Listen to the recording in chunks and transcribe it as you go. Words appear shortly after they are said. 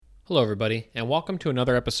Hello, everybody, and welcome to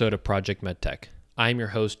another episode of Project MedTech. I'm your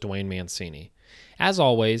host, Dwayne Mancini. As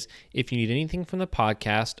always, if you need anything from the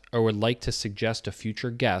podcast or would like to suggest a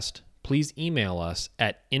future guest, please email us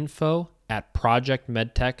at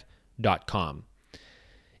info@projectmedtech.com.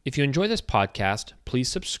 If you enjoy this podcast, please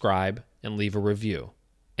subscribe and leave a review.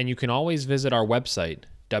 And you can always visit our website,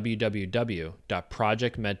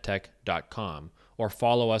 www.projectmedtech.com, or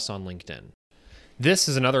follow us on LinkedIn. This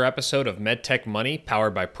is another episode of MedTech Money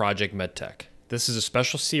powered by Project MedTech. This is a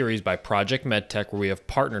special series by Project MedTech where we have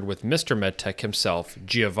partnered with Mr. MedTech himself,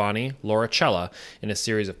 Giovanni Lauricella, in a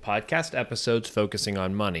series of podcast episodes focusing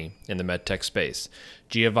on money in the MedTech space.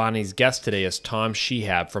 Giovanni's guest today is Tom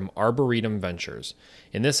Shehab from Arboretum Ventures.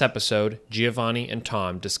 In this episode, Giovanni and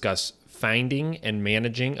Tom discuss finding and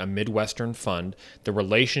managing a Midwestern fund, the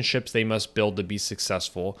relationships they must build to be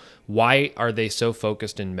successful, why are they so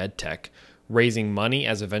focused in MedTech, raising money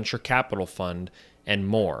as a venture capital fund, and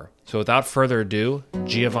more. So without further ado,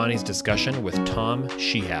 Giovanni's discussion with Tom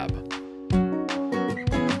Shehab.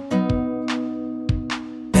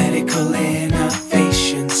 Medical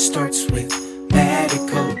innovation starts with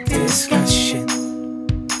medical discussion.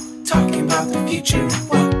 Talking about the future and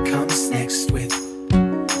what comes next with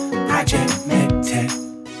Project MedTech.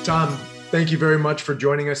 Tom, thank you very much for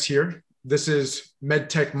joining us here. This is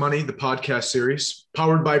MedTech Money, the podcast series,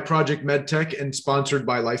 powered by Project MedTech and sponsored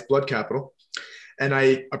by Lifeblood Capital. And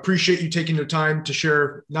I appreciate you taking the time to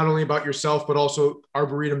share not only about yourself, but also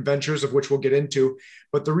Arboretum Ventures, of which we'll get into.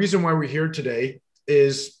 But the reason why we're here today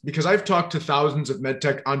is because I've talked to thousands of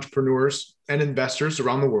MedTech entrepreneurs and investors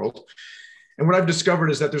around the world. And what I've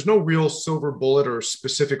discovered is that there's no real silver bullet or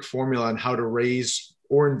specific formula on how to raise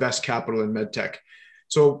or invest capital in MedTech.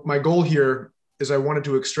 So my goal here is I wanted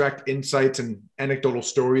to extract insights and anecdotal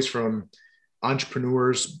stories from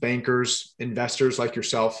entrepreneurs, bankers, investors like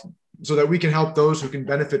yourself, so that we can help those who can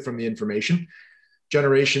benefit from the information,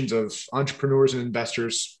 generations of entrepreneurs and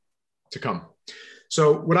investors to come.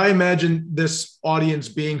 So what I imagine this audience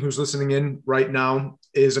being who's listening in right now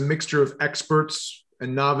is a mixture of experts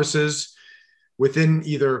and novices within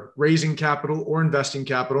either raising capital or investing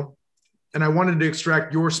capital. And I wanted to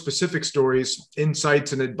extract your specific stories,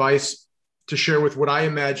 insights, and advice to share with what I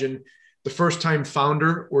imagine the first-time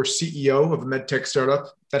founder or CEO of a medtech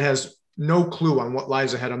startup that has no clue on what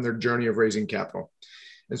lies ahead on their journey of raising capital.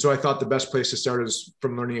 And so I thought the best place to start is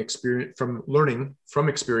from learning from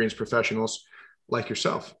experienced professionals like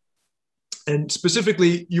yourself. And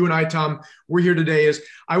specifically, you and I, Tom, we're here today is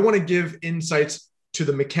I want to give insights to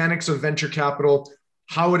the mechanics of venture capital,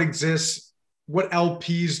 how it exists, what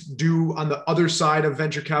LPs do on the other side of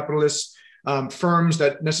venture capitalists, firms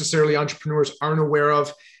that necessarily entrepreneurs aren't aware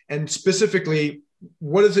of, and specifically,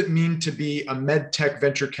 what does it mean to be a med tech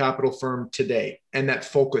venture capital firm today and that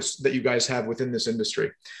focus that you guys have within this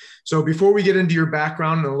industry? So before we get into your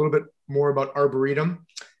background and a little bit more about Arboretum,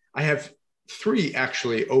 I have three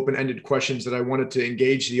actually open-ended questions that I wanted to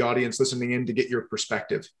engage the audience listening in to get your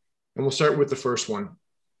perspective. And we'll start with the first one.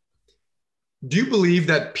 Do you believe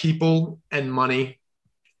that people and money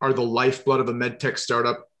are the lifeblood of a med tech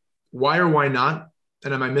startup? Why or why not?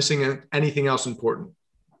 And am I missing anything else important?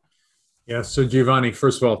 Yeah. So Giovanni,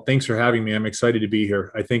 first of all, thanks for having me. I'm excited to be here.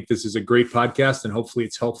 I think this is a great podcast and hopefully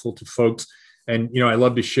it's helpful to folks. And, I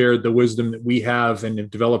love to share the wisdom that we have and have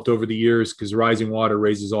developed over the years because rising water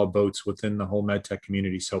raises all boats within the whole medtech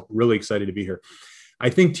community. So really excited to be here. I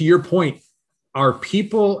think to your point, are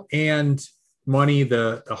people and money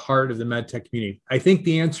the heart of the medtech community? I think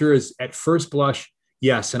the answer is at first blush,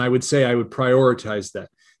 yes. And I would say I would prioritize that.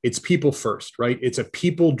 It's people first, right? It's a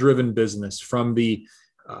people-driven business from the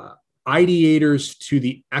ideators to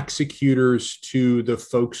the executors to the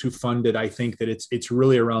folks who fund it. I think that it's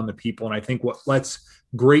really around the people. And I think what lets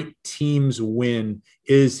great teams win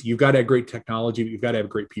is you've got to have great technology, but you've got to have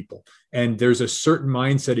great people. And there's a certain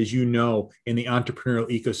mindset, as you know, in the entrepreneurial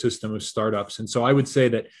ecosystem of startups. And so I would say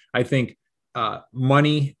that I think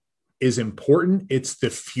money is important. It's the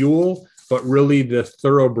fuel, but really the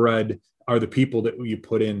thoroughbred are the people that you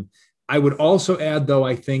put in. I would also add, though,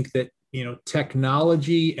 I think that,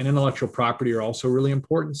 technology and intellectual property are also really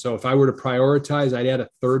important. So if I were to prioritize, I'd add a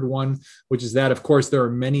third one, which is that, of course, there are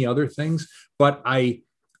many other things, but I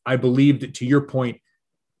believe that to your point,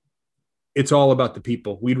 it's all about the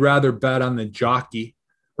people. We'd rather bet on the jockey,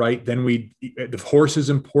 right? The horse is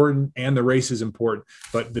important and the race is important,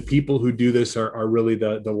 but the people who do this are really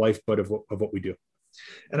the lifeblood of what we do.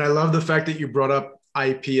 And I love the fact that you brought up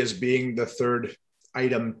IP as being the third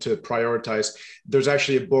item to prioritize. There's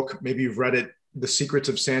actually a book, maybe you've read it, The Secrets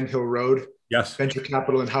of Sand Hill Road. Yes. Venture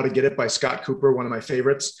Capital and How to Get It by Scott Cooper, one of my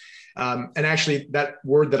favorites. And actually, that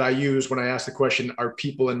word that I use when I ask the question, are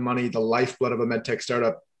people and money the lifeblood of a medtech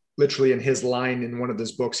startup? Literally in his line in one of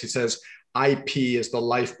his books, he says, IP is the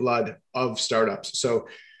lifeblood of startups. So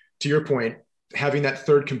to your point, having that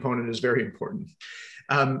third component is very important.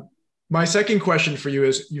 My second question for you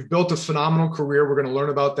is, you've built a phenomenal career. We're going to learn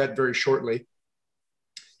about that very shortly.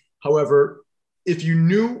 However, if you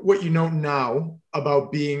knew what you know now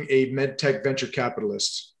about being a medtech venture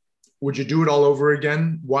capitalist, would you do it all over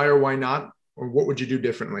again? Why or why not? Or what would you do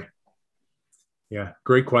differently? Yeah,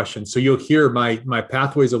 great question. So you'll hear my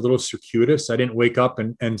pathway is a little circuitous. I didn't wake up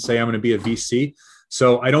and say I'm going to be a VC.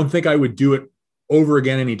 So I don't think I would do it over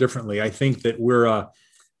again any differently. I think that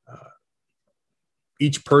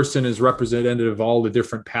each person is representative of all the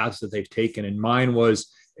different paths that they've taken. And mine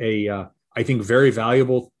was I think, very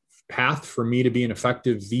valuable path for me to be an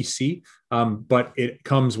effective VC, but it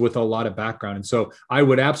comes with a lot of background. And so I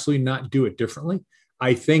would absolutely not do it differently.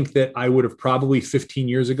 I think that I would have probably 15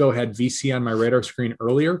 years ago had VC on my radar screen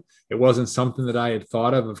earlier. It wasn't something that I had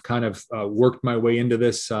thought of. I've kind of worked my way into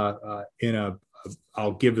this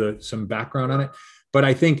I'll give some background on it. But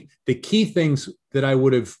I think the key things that I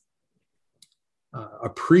would have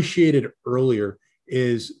appreciated earlier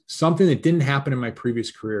is something that didn't happen in my previous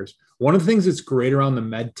careers. One of the things that's great around the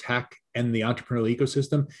med tech and the entrepreneurial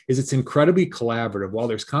ecosystem is it's incredibly collaborative. While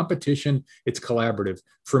there's competition, it's collaborative.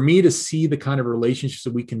 For me to see the kind of relationships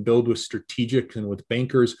that we can build with strategics and with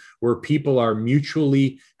bankers where people are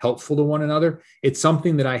mutually helpful to one another, it's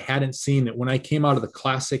something that I hadn't seen. That when I came out of the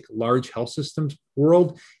classic large health systems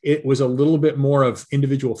world, it was a little bit more of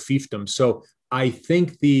individual fiefdom. So I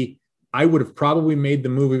think I would have probably made the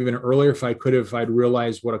move even earlier if I'd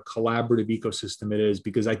realized what a collaborative ecosystem it is,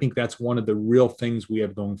 because I think that's one of the real things we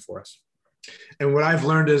have going for us. And what I've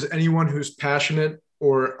learned is anyone who's passionate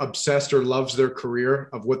or obsessed or loves their career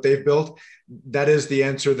of what they've built, that is the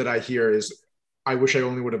answer that I hear is, I wish I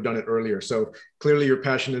only would have done it earlier. So clearly you're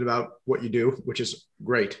passionate about what you do, which is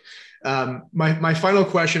great. My final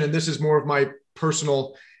question, and this is more of my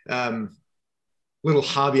personal little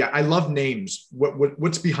hobby. I love names.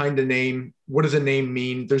 What's behind a name? What does a name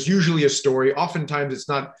mean? There's usually a story. Oftentimes it's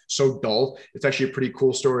not so dull. It's actually a pretty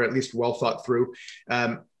cool story, at least well thought through.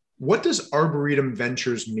 What does Arboretum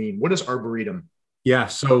Ventures mean? What is Arboretum? Yeah.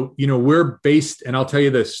 So, we're based, and I'll tell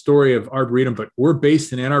you the story of Arboretum, but we're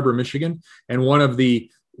based in Ann Arbor, Michigan. And one of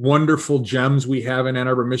the wonderful gems we have in Ann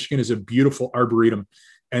Arbor, Michigan is a beautiful Arboretum.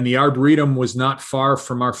 And the Arboretum was not far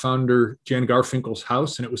from our founder, Jan Garfinkel's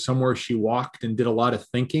house. And it was somewhere she walked and did a lot of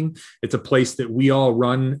thinking. It's a place that we all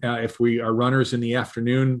run if we are runners in the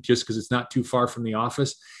afternoon, just because it's not too far from the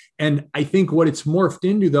office. And I think what it's morphed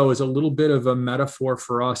into, though, is a little bit of a metaphor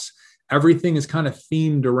for us. Everything is kind of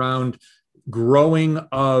themed around growing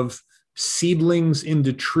of seedlings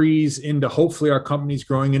into trees, into hopefully our company's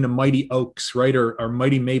growing into mighty oaks, right? Or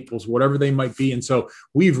mighty maples, whatever they might be. And so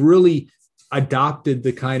we've really adopted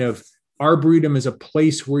the kind of Arboretum as a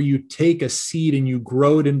place where you take a seed and you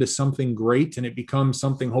grow it into something great, and it becomes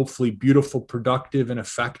something hopefully beautiful, productive, and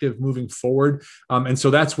effective moving forward. And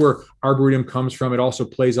so that's where Arboretum comes from. It also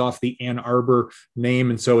plays off the Ann Arbor name.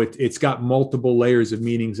 And so it's got multiple layers of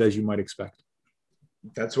meanings, as you might expect.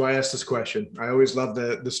 That's why I asked this question. I always love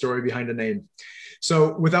the story behind a name.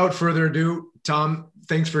 So without further ado, Tom,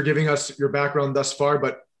 thanks for giving us your background thus far,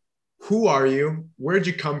 but who are you? Where'd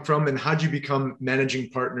you come from? And how'd you become managing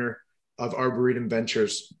partner of Arboretum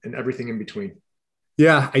Ventures and everything in between?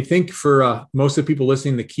 Yeah, I think for most of the people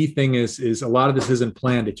listening, the key thing is a lot of this isn't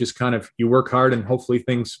planned. It just kind of, you work hard and hopefully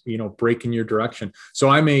things, break in your direction. So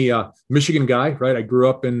I'm a Michigan guy, right? I grew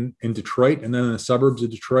up in Detroit and then in the suburbs of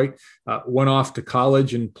Detroit, went off to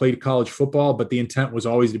college and played college football, but the intent was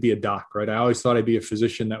always to be a doc, right? I always thought I'd be a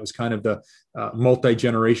physician. That was kind of the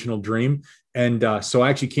multi-generational dream. And so I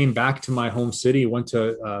actually came back to my home city, went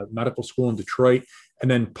to medical school in Detroit, and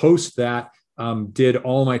then post that, did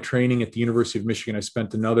all my training at the University of Michigan. I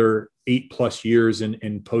spent another 8+ years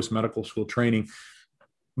in post-medical school training.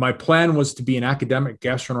 My plan was to be an academic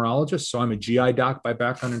gastroenterologist. So I'm a GI doc by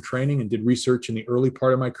background and training, and did research in the early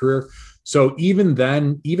part of my career. So even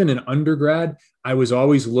then, even in undergrad, I was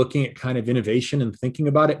always looking at kind of innovation and thinking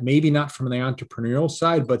about it, maybe not from the entrepreneurial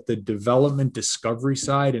side, but the development discovery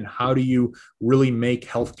side, and how do you really make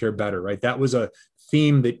healthcare better, right? That was a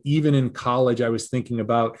theme that even in college I was thinking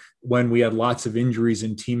about when we had lots of injuries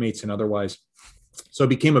in teammates and otherwise. So it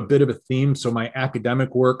became a bit of a theme. So my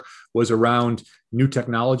academic work was around new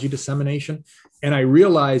technology dissemination. And I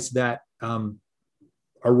realized that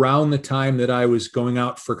around the time that I was going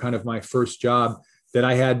out for kind of my first job, that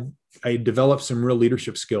I developed some real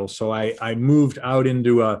leadership skills. So I moved out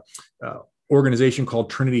into organization called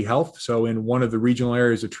Trinity Health. So in one of the regional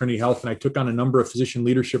areas of Trinity Health, and I took on a number of physician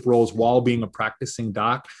leadership roles while being a practicing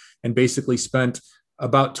doc, and basically spent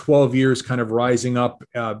about 12 years kind of rising up,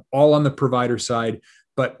 all on the provider side,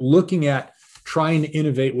 but looking at trying to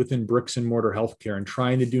innovate within bricks and mortar healthcare and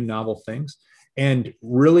trying to do novel things, and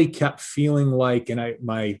really kept feeling like, and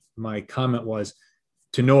my comment was,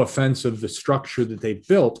 to no offense of the structure that they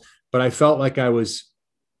built, but I felt like I was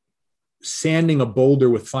sanding a boulder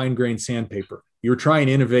with fine grained sandpaper. You were trying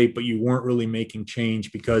to innovate, but you weren't really making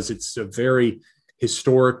change because it's a very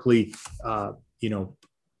historically,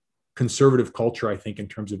 conservative culture, I think, in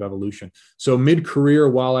terms of evolution. So mid-career,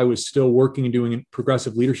 while I was still working and doing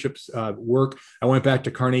progressive leadership work, I went back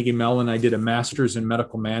to Carnegie Mellon. I did a master's in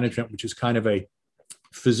medical management, which is kind of a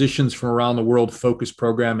physicians from around the world focused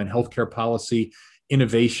program in healthcare policy,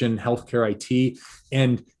 innovation, healthcare IT.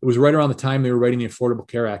 And it was right around the time they were writing the Affordable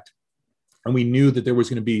Care Act. And we knew that there was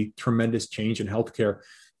going to be tremendous change in healthcare.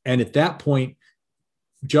 And at that point,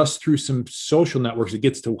 just through some social networks, it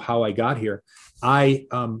gets to how I got here. I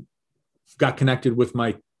got connected with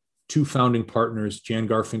my two founding partners, Jan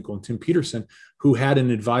Garfinkel and Tim Peterson, who had an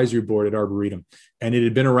advisory board at Arboretum. And it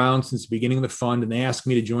had been around since the beginning of the fund. And they asked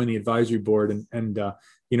me to join the advisory board. And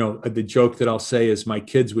the joke that I'll say is my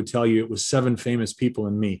kids would tell you it was 7 famous people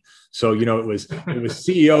and me. So, it was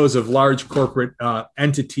CEOs of large corporate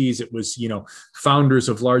entities. It was, founders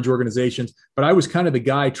of large organizations. But I was kind of the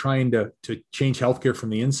guy trying to change healthcare from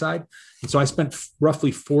the inside. And so I spent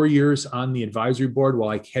roughly 4 years on the advisory board while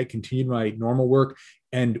I had continued my normal work,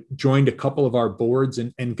 and joined a couple of our boards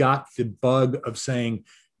and got the bug of saying,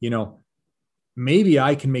 maybe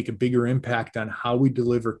I can make a bigger impact on how we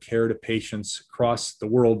deliver care to patients across the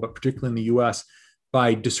world, but particularly in the US,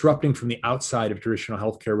 by disrupting from the outside of traditional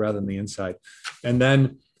healthcare rather than the inside. And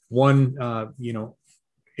then one,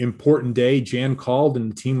 important day, Jan called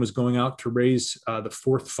and the team was going out to raise the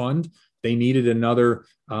 4th fund. They needed another,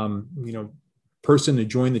 person to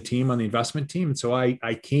join the team on the investment team. And so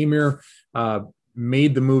I came here,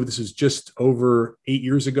 made the move. This is just over 8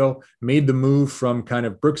 years ago, made the move from kind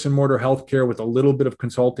of bricks and mortar healthcare with a little bit of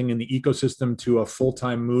consulting in the ecosystem to a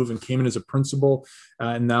full-time move, and came in as a principal.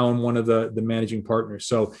 And now I'm one of the managing partners.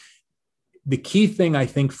 So the key thing, I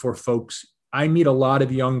think, for folks, I meet a lot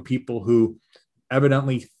of young people who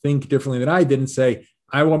evidently think differently than I did and say,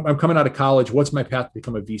 I'm coming out of college. What's my path to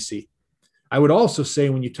become a VC? I would also say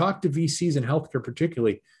when you talk to VCs in healthcare,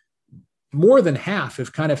 particularly, more than half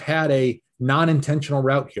have kind of had a non-intentional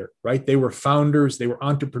route here, right? They were founders, they were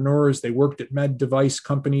entrepreneurs, they worked at med device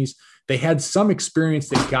companies. They had some experience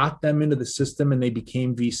that got them into the system and they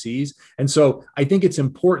became VCs. And so I think it's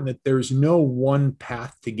important that there's no one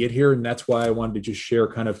path to get here. And that's why I wanted to just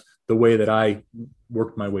share kind of the way that I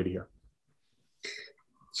worked my way to here.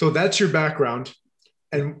 So that's your background.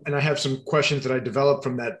 And I have some questions that I developed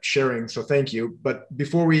from that sharing. So thank you. But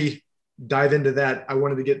before we dive into that, I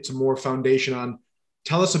wanted to get some more foundation on,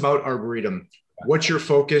 tell us about Arboretum. What's your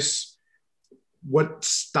focus? What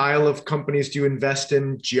style of companies do you invest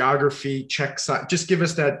in? Geography, check size? Just give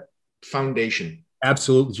us that foundation.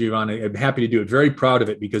 Absolutely, Giovanni. I'm happy to do it. Very proud of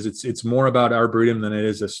it because it's more about Arboretum than it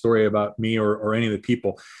is a story about me or any of the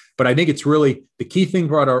people. But I think it's really the key thing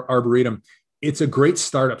about Arboretum. It's a great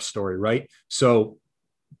startup story, right? So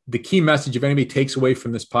the key message, if anybody takes away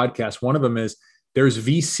from this podcast, one of them is there's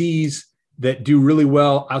VCs that do really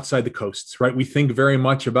well outside the coasts, right? We think very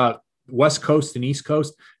much about West Coast and East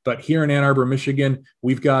Coast, but here in Ann Arbor, Michigan,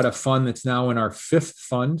 we've got a fund that's now in our 5th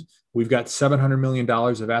fund. We've got $700 million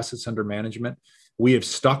of assets under management. We have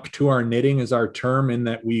stuck to our knitting as our term in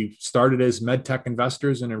that we started as medtech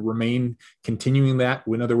investors and remain continuing that.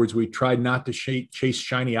 In other words, we tried not to chase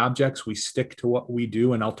shiny objects. We stick to what we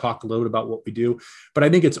do, and I'll talk a little bit about what we do. But I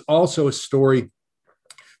think it's also a story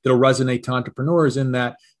that'll resonate to entrepreneurs in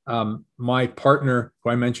that my partner,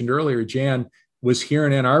 who I mentioned earlier, Jan, was here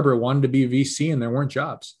in Ann Arbor, wanted to be a VC, and there weren't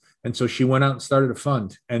jobs. And so she went out and started a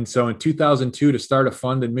fund. And so in 2002, to start a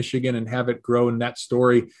fund in Michigan and have it grow in that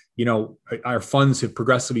story, our funds have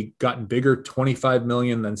progressively gotten bigger, 25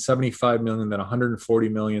 million, then 75 million, then 140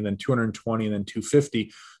 million, then 220, and then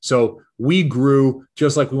 250. So we grew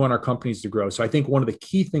just like we want our companies to grow. So I think one of the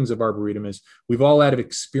key things of Arboretum is we've all had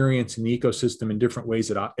experience in the ecosystem in different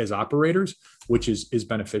ways as operators, which is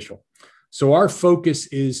beneficial. So our focus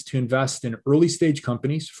is to invest in early stage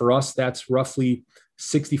companies. For us, that's roughly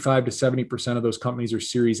 65 to 70% of those companies are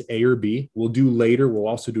Series A or B. We'll do later. We'll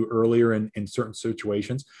also do earlier in certain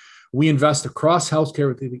situations. We invest across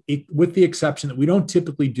healthcare with the exception that we don't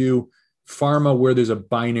typically do pharma where there's a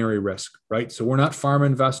binary risk, right? So we're not pharma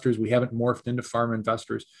investors. We haven't morphed into pharma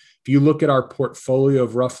investors. If you look at our portfolio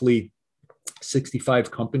of roughly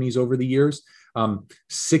 65 companies over the years.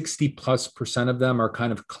 60+% of them are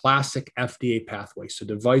kind of classic FDA pathways. So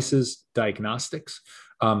devices, diagnostics.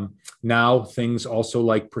 Now things also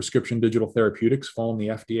like prescription digital therapeutics fall in the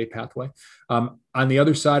FDA pathway. On the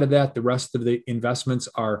other side of that, the rest of the investments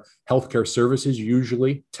are healthcare services,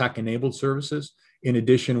 usually tech-enabled services. In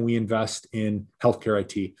addition, we invest in healthcare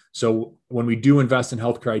IT. So when we do invest in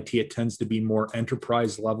healthcare IT, it tends to be more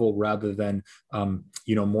enterprise level rather than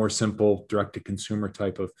more simple direct-to-consumer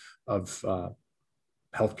type of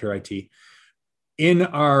healthcare IT. In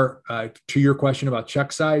our to your question about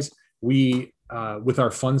check size, we with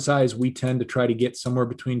our fund size, we tend to try to get somewhere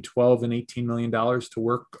between $12 and $18 million to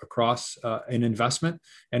work across an investment,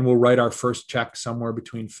 and we'll write our first check somewhere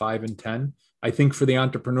between 5 and 10. I think for the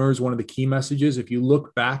entrepreneurs, one of the key messages, if you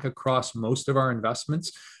look back across most of our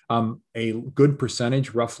investments, a good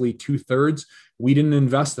percentage, roughly 2/3, we didn't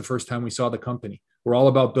invest the first time we saw the company. We're all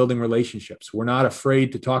about building relationships. We're not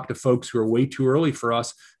afraid to talk to folks who are way too early for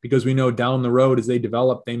us because we know down the road as they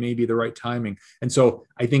develop, they may be the right timing. And so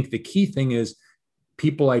I think the key thing is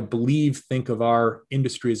people, I believe, think of our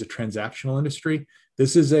industry as a transactional industry.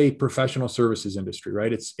 This is a professional services industry,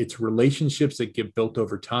 right? It's relationships that get built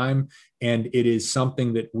over time, and it is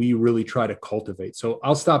something that we really try to cultivate. So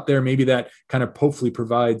I'll stop there. Maybe that kind of hopefully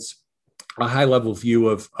provides a high level view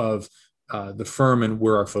of the firm and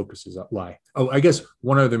where our focuses lie. Oh, I guess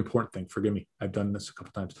one other important thing, forgive me, I've done this a couple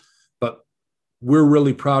of times, but we're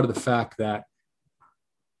really proud of the fact that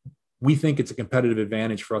we think it's a competitive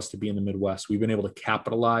advantage for us to be in the Midwest. We've been able to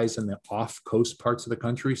capitalize in the off-coast parts of the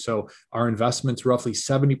country. So our investments, roughly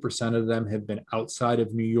 70% of them have been outside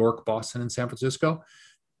of New York, Boston, and San Francisco.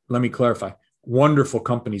 Let me clarify. Wonderful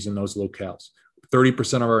companies in those locales.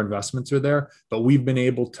 30% of our investments are there, but we've been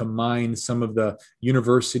able to mine some of the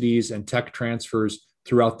universities and tech transfers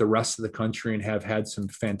throughout the rest of the country and have had some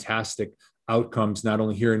fantastic outcomes, not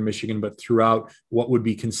only here in Michigan, but throughout what would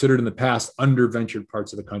be considered in the past under-ventured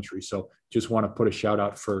parts of the country. So just want to put a shout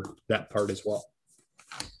out for that part as well.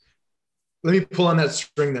 Let me pull on that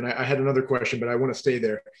string then. I had another question, but I want to stay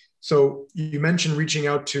there. So you mentioned reaching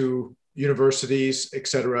out to universities, et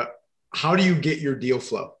cetera. How do you get your deal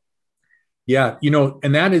flow? Yeah,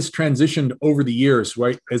 and that has transitioned over the years,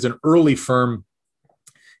 right? As an early firm,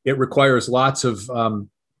 it requires lots of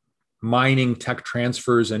mining tech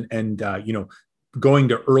transfers and going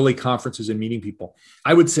to early conferences and meeting people.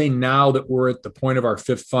 I would say now that we're at the point of our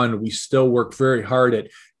fifth fund, we still work very hard at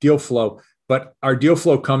deal flow, but our deal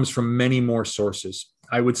flow comes from many more sources.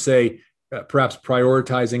 I would say perhaps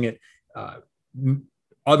prioritizing it,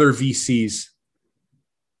 other VCs,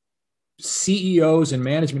 CEOs and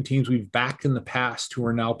management teams we've backed in the past who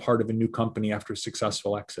are now part of a new company after a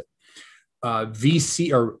successful exit.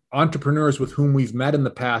 VC or entrepreneurs with whom we've met in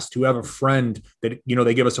the past who have a friend that,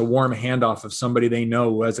 they give us a warm handoff of somebody they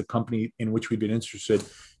know who has a company in which we've been interested.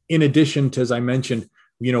 In addition to, as I mentioned,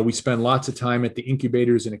 we spend lots of time at the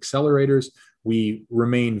incubators and accelerators. We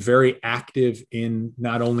remain very active in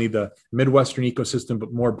not only the Midwestern ecosystem,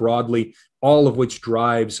 but more broadly, all of which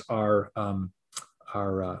drives our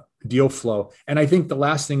deal flow. And I think the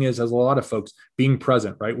last thing is, as a lot of folks, being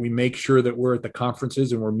present, right? We make sure that we're at the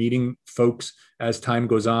conferences and we're meeting folks as time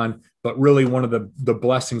goes on. But really one of the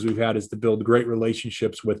blessings we've had is to build great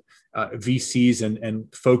relationships with VCs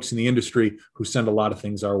and folks in the industry who send a lot of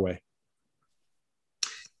things our way.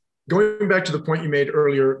 Going back to the point you made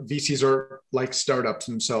earlier, VCs are like startups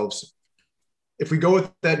themselves. If we go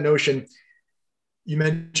with that notion, you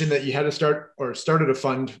mentioned that you had to started a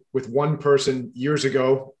fund with one person years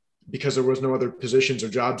ago because there was no other positions or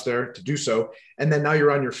jobs there to do so. And then now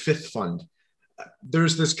you're on your fifth fund.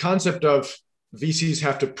 There's this concept of VCs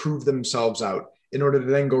have to prove themselves out in order to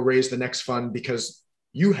then go raise the next fund because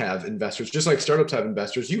you have investors, just like startups have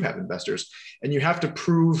investors, you have investors, and you have to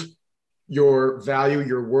prove your value,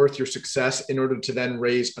 your worth, your success in order to then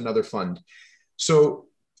raise another fund. So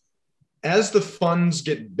as the funds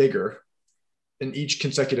get bigger in each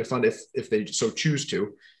consecutive fund, if they so choose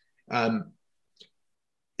to,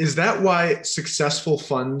 is that why successful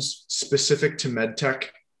funds specific to medtech,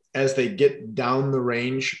 as they get down the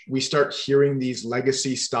range, we start hearing these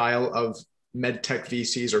legacy style of medtech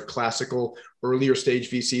VCs or classical earlier stage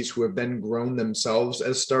VCs who have then grown themselves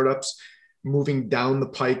as startups, moving down the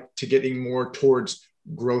pike to getting more towards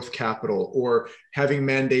growth capital or having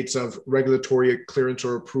mandates of regulatory clearance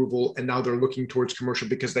or approval. And now they're looking towards commercial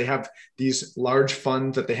because they have these large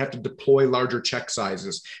funds that they have to deploy larger check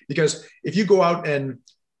sizes. Because if you go out and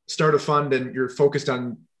start a fund and you're focused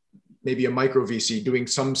on maybe a micro VC doing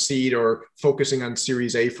some seed or focusing on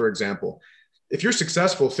Series A, for example, if you're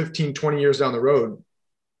successful 15, 20 years down the road,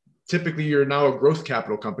 typically you're now a growth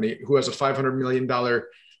capital company who has a $500 million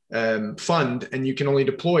fund, and you can only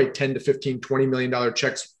deploy 10 to 15, $20 million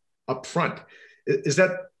checks up front.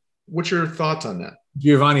 What's your thoughts on that?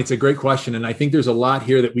 Giovanni, it's a great question. And I think there's a lot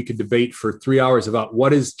here that we could debate for 3 hours about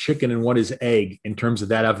what is chicken and what is egg in terms of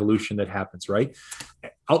that evolution that happens, right?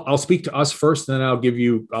 I'll speak to us first, and then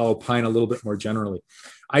I'll opine a little bit more generally.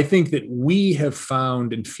 I think that we have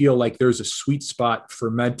found and feel like there's a sweet spot for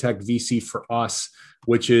MedTech VC for us,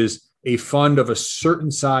 which is a fund of a certain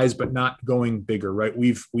size, but not going bigger, right?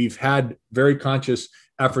 We've had very conscious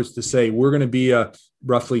efforts to say we're going to be a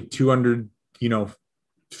roughly 200, $50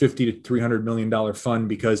 to $300 million fund,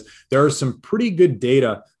 because there are some pretty good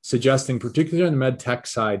data suggesting, particularly on the med tech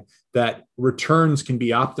side, that returns can be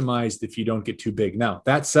optimized if you don't get too big. Now,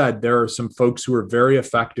 that said, there are some folks who are very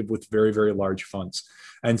effective with very, very large funds.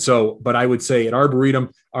 And so, but I would say at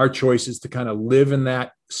Arboretum, our choice is to kind of live in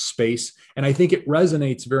that space. And I think it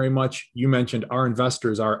resonates very much. You mentioned our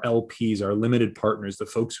investors, our LPs, our limited partners, the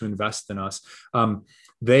folks who invest in us.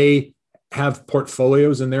 They have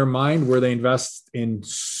portfolios in their mind where they invest in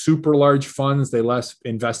super large funds, they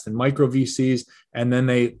invest in micro VCs, and then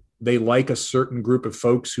they like a certain group of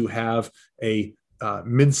folks who have a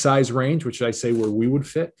mid-size range, which I say where we would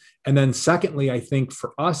fit. And then secondly, I think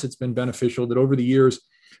for us, it's been beneficial that over the years,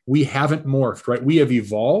 we haven't morphed, right? We have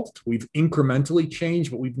evolved, we've incrementally changed,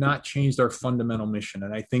 but we've not changed our fundamental mission.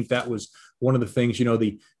 And I think that was one of the things,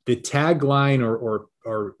 the tagline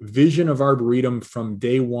or vision of Arboretum from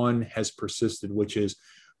day one has persisted, which is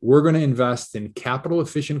we're going to invest in capital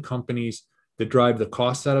efficient companies that drive the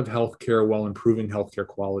cost out of healthcare while improving healthcare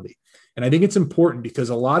quality. And I think it's important because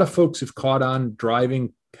a lot of folks have caught on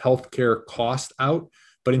driving healthcare cost out,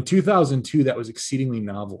 but in 2002, that was exceedingly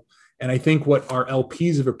novel. And I think what our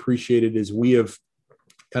LPs have appreciated is we have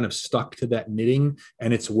kind of stuck to that knitting,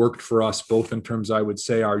 and it's worked for us both in terms, I would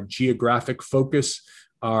say, our geographic focus,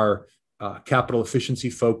 our capital efficiency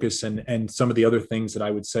focus, and some of the other things that I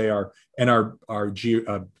would say are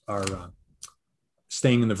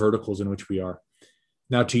staying in the verticals in which we are.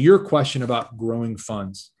 Now, to your question about growing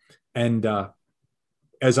funds, and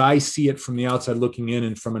as I see it from the outside looking in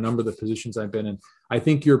and from a number of the positions I've been in, I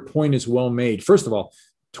think your point is well made. First of all,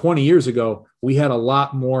 20 years ago, we had a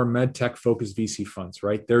lot more med tech focused VC funds,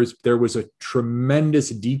 right? There was a tremendous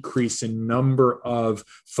decrease in number of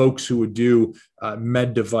folks who would do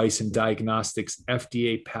med device and diagnostics,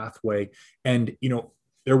 FDA pathway. And,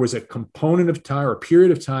 there was a component of time or a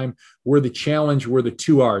period of time where the challenge were the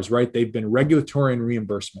two R's, right? They've been regulatory and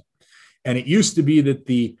reimbursement. And it used to be that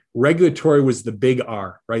the regulatory was the big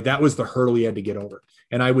R, right? That was the hurdle you had to get over.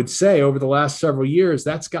 And I would say over the last several years,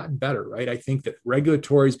 that's gotten better, right? I think that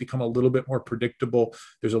regulatory has become a little bit more predictable.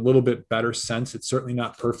 There's a little bit better sense. It's certainly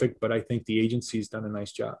not perfect, but I think the agency's done a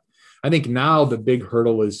nice job. I think now the big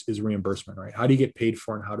hurdle is reimbursement, right? How do you get paid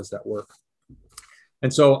for and how does that work?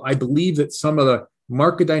 And so I believe that some of the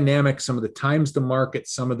market dynamics, some of the times to market,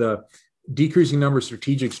 some of the decreasing number of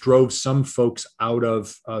strategics drove some folks out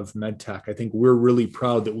of MedTech. I think we're really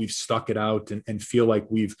proud that we've stuck it out and feel like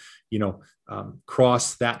we've,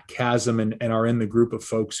 crossed that chasm and are in the group of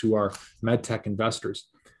folks who are MedTech investors.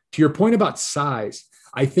 To your point about size,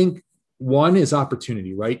 I think one is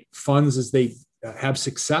opportunity, right? Funds, as they have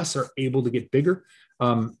success, are able to get bigger.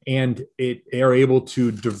 And they are able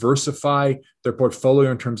to diversify their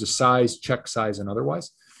portfolio in terms of size, check size, and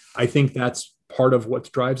otherwise. I think that's part of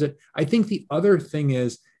what drives it. I think the other thing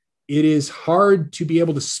is it is hard to be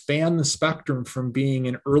able to span the spectrum from being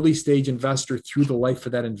an early stage investor through the life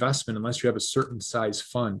of that investment unless you have a certain size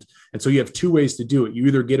fund. And so you have two ways to do it. You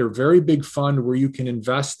either get a very big fund where you can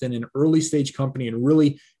invest in an early stage company and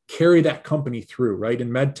really carry that company through, right? In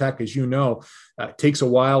MedTech, as you know, it takes a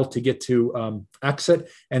while to get to exit,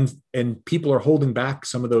 and people are holding back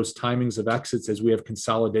some of those timings of exits as we have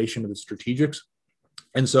consolidation of the strategics.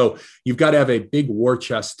 And so you've got to have a big war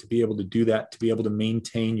chest to be able to do that, to be able to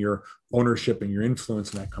maintain your ownership and your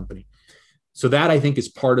influence in that company. So that, I think, is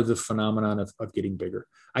part of the phenomenon of getting bigger.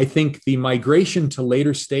 I think the migration to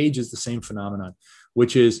later stage is the same phenomenon,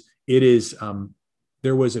 which is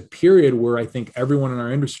there was a period where I think everyone in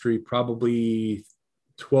our industry, probably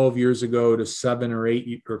 12 years ago to 7 or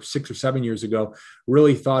 8 or 6 or 7 years ago,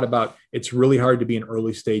 really thought about it's really hard to be an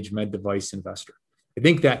early stage med device investor. I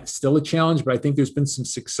think that's still a challenge, but I think there's been some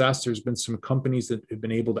success. There's been some companies that have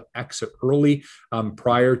been able to exit early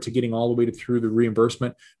prior to getting all the way through the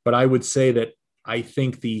reimbursement. But I would say that I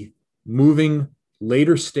think the moving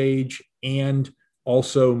later stage and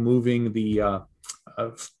also moving the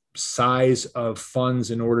size of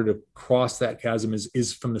funds in order to cross that chasm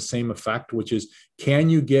is from the same effect, which is, can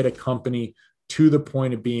you get a company to the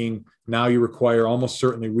point of being now you require almost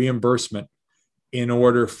certainly reimbursement in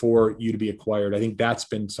order for you to be acquired. I think that's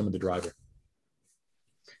been some of the driver.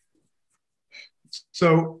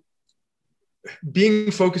 So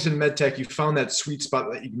being focused in medtech, you found that sweet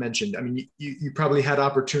spot that you mentioned. I mean, you probably had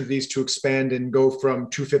opportunities to expand and go from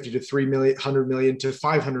 250 to 3 million, 100 million to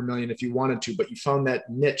 500 million if you wanted to, but you found that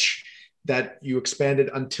niche that you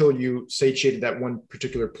expanded until you satiated that one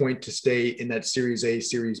particular point to stay in that Series A,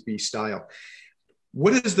 Series B style.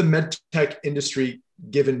 What has the medtech industry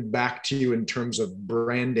given back to you in terms of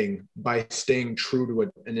branding by staying true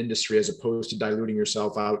to an industry as opposed to diluting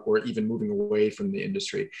yourself out or even moving away from the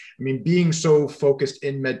industry? I mean, being so focused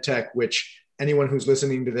in medtech, which anyone who's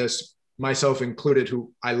listening to this, myself included,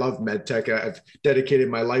 who I love medtech, I've dedicated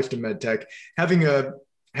my life to medtech, having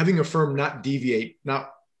a firm not deviate,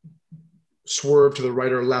 not swerve to the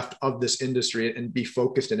right or left of this industry and be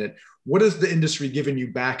focused in it. What has the industry given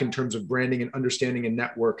you back in terms of branding and understanding and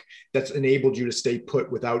network that's enabled you to stay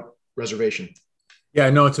put without reservation? Yeah,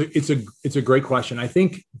 no, it's a great question. I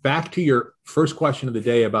think back to your first question of the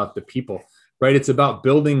day about the people, right? It's about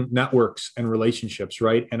building networks and relationships,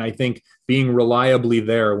 right? And I think being reliably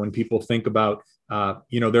there when people think about,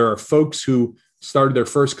 there are folks who started their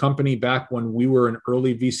first company back when we were an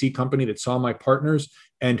early VC company that saw my partners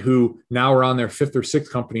and who now are on their fifth or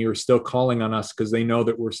sixth company are still calling on us because they know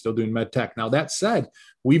that we're still doing med tech. Now, that said,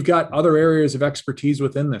 we've got other areas of expertise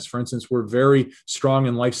within this. For instance, we're very strong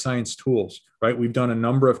in life science tools, right? We've done a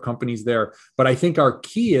number of companies there. But I think our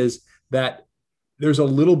key is that there's a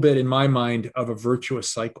little bit in my mind of a virtuous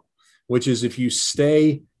cycle, which is if you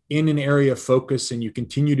stay in an area of focus and you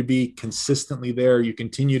continue to be consistently there, you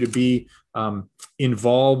continue to be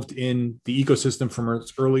involved in the ecosystem from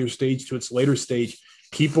its earlier stage to its later stage,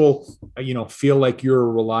 people, feel like you're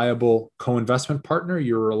a reliable co-investment partner,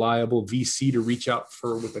 you're a reliable VC to reach out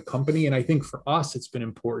for with a company. And I think for us, it's been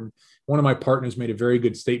important. One of my partners made a very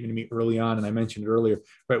good statement to me early on, and I mentioned it earlier,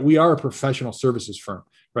 right? We are a professional services firm,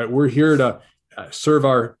 right? We're here to serve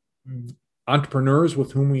our entrepreneurs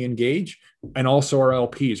with whom we engage and also our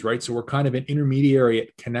LPs, right? So we're kind of an intermediary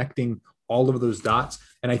at connecting all of those dots.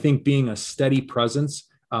 And I think being a steady presence,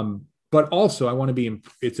 but also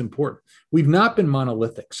it's important. We've not been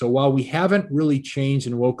monolithic. So while we haven't really changed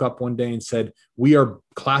and woke up one day and said, we are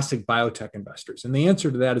classic biotech investors. And the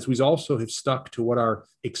answer to that is we also have stuck to what our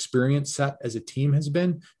experience set as a team has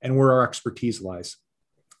been and where our expertise lies.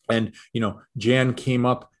 And, Jan came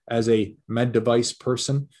up as a med device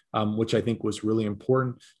person, which I think was really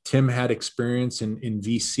important. Tim had experience in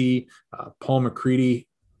VC. Paul McCready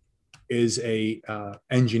is a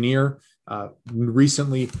engineer.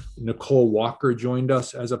 Recently, Nicole Walker joined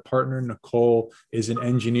us as a partner. Nicole is an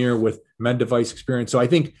engineer with med device experience. So I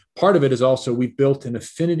think part of it is also we've built an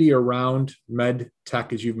affinity around med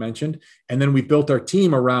tech, as you've mentioned, and then we built our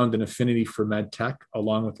team around an affinity for med tech,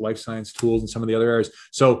 along with life science tools and some of the other areas.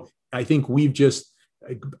 So I think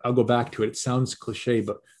I'll go back to it. It sounds cliche,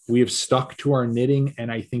 but we have stuck to our knitting.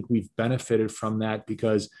 And I think we've benefited from that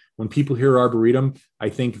because when people hear Arboretum, I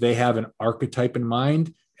think they have an archetype in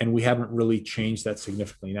mind and we haven't really changed that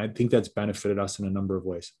significantly. And I think that's benefited us in a number of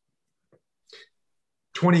ways.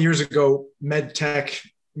 20 years ago, med tech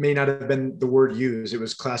may not have been the word used. It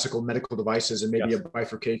was classical medical devices and maybe a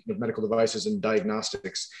bifurcation of medical devices and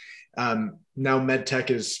diagnostics. Now med tech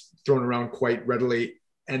is thrown around quite readily.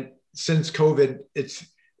 And since COVID,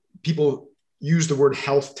 people use the word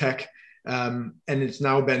health tech, and it's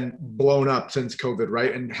now been blown up since COVID,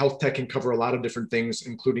 right? And health tech can cover a lot of different things,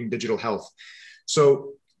 including digital health.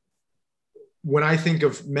 So when I think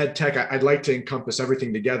of med tech, I'd like to encompass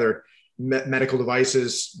everything together: medical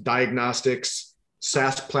devices, diagnostics,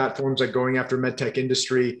 SaaS platforms like going after med tech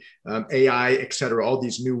industry, AI, et cetera, all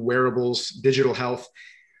these new wearables, digital health.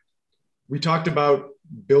 We talked about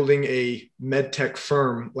building a med tech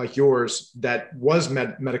firm like yours that was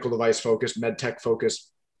medical device focused, med tech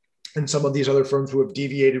focused, and some of these other firms who have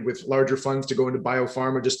deviated with larger funds to go into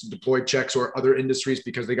biopharma just to deploy checks or other industries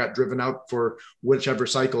because they got driven out for whichever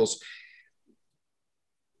cycles.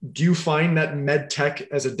 Do you find that med tech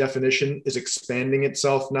as a definition is expanding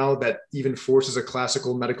itself now that even forces a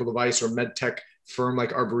classical medical device or med tech firm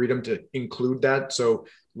like Arboretum to include that? So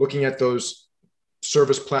looking at those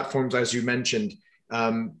service platforms, as you mentioned,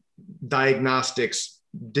 diagnostics,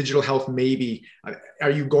 digital health, maybe. Are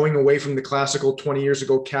you going away from the classical 20 years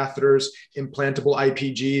ago catheters, implantable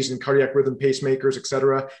IPGs and cardiac rhythm pacemakers, et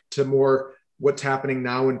cetera, to more what's happening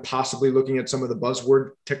now and possibly looking at some of the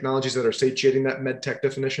buzzword technologies that are satiating that med tech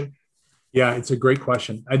definition? Yeah, it's a great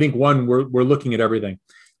question. I think we're looking at everything.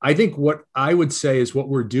 I think what I would say is what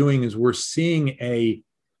we're doing is we're seeing a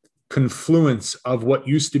confluence of what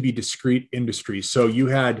used to be discrete industries. So you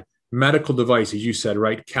had medical devices, you said,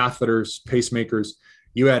 right? Catheters, pacemakers.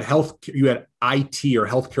 You had you had IT or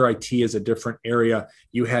healthcare IT as a different area.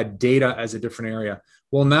 You had data as a different area.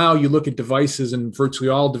 Well, now you look at devices, and virtually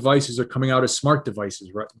all devices are coming out as smart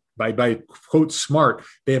devices, right? By quote smart,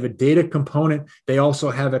 they have a data component. They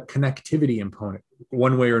also have a connectivity component,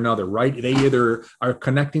 one way or another, right? They either are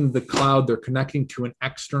connecting to the cloud, they're connecting to an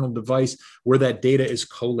external device where that data is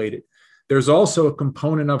collated. There's also a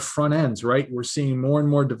component of front ends, right? We're seeing more and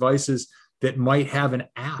more devices that might have an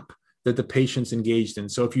app that the patient's engaged in.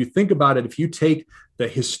 So if you think about it, if you take the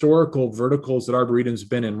historical verticals that Arboretum's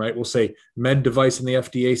been in, right, we'll say med device on the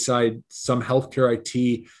FDA side, some healthcare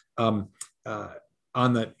IT, on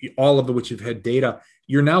all of which have had data,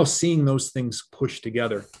 you're now seeing those things push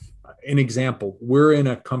together. An example, we're in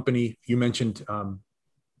a company, you mentioned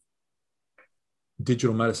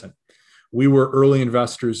digital medicine. We were early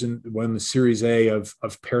investors when the Series A of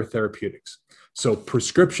Pear Therapeutics. So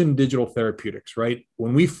prescription digital therapeutics, right?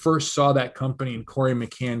 When we first saw that company and Corey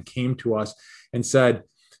McCann came to us and said,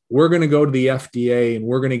 we're going to go to the FDA and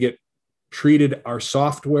we're going to get treated our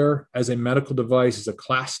software as a medical device, as a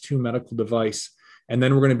class 2 medical device. And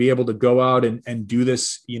then we're going to be able to go out and do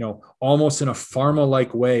this, almost in a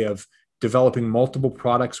pharma-like way of developing multiple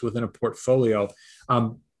products within a portfolio.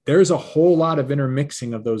 There's a whole lot of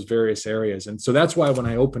intermixing of those various areas. And so that's why when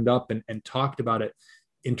I opened up and talked about it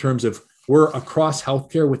in terms of we're across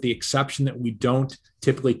healthcare, with the exception that we don't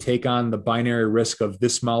typically take on the binary risk of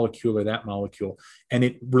this molecule or that molecule. And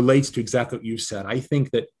it relates to exactly what you said. I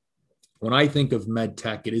think that when I think of med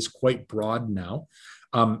tech, it is quite broad now.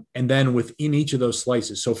 And then within each of those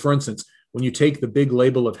slices. So for instance, when you take the big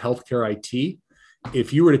label of healthcare IT,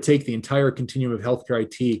 if you were to take the entire continuum of healthcare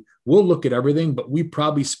IT, we'll look at everything, but we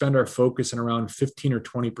probably spend our focus on around 15 or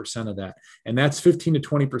 20% of that. And that's 15 to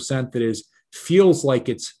 20% that feels like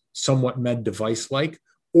it's somewhat med device like,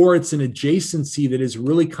 or it's an adjacency that is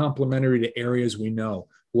really complementary to areas we know,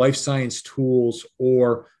 life science tools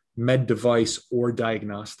or med device or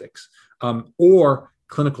diagnostics, or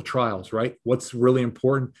clinical trials, right? What's really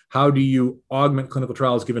important? How do you augment clinical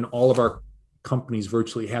trials given all of our companies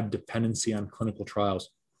virtually have dependency on clinical trials?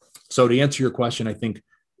 So to answer your question, I think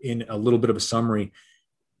in a little bit of a summary,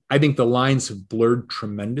 I think the lines have blurred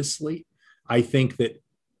tremendously. I think that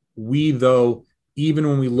we, though, even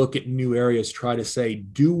when we look at new areas, try to say,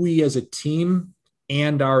 do we as a team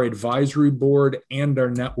and our advisory board and our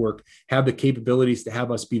network have the capabilities to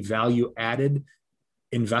have us be value added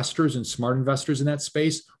investors and smart investors in that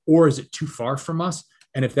space? Or is it too far from us?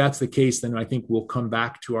 And if that's the case, then I think we'll come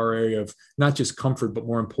back to our area of not just comfort, but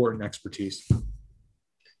more important, expertise.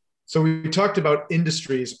 So we talked about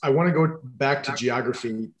industries. I want to go back to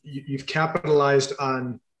geography. You've capitalized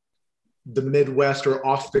on the Midwest or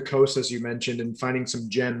off the coast, as you mentioned, and finding some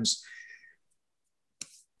gems.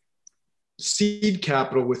 Seed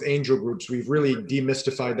capital with angel groups, we've really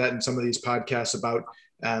demystified that in some of these podcasts about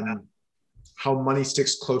how money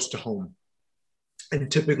sticks close to home. And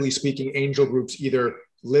typically speaking, angel groups either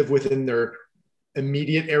live within their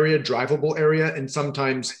immediate area, drivable area, and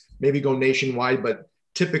sometimes maybe go nationwide, but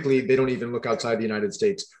typically they don't even look outside the United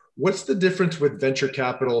States. What's the difference with venture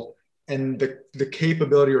capital and the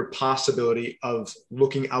capability or possibility of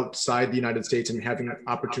looking outside the United States and having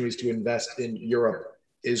opportunities to invest in Europe,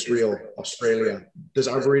 Israel, Australia? Does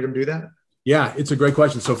Arboretum do that? Yeah, it's a great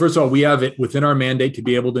question. So first of all, we have it within our mandate to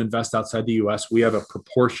be able to invest outside the U.S. We have a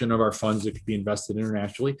proportion of our funds that could be invested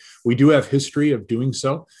internationally. We do have history of doing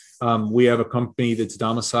so. We have a company that's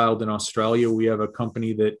domiciled in Australia. We have a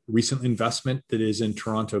company that recent investment that is in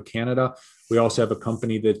Toronto, Canada. We also have a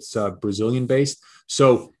company that's Brazilian based.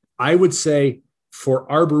 So I would say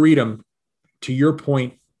for Arboretum, to your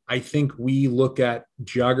point, I think we look at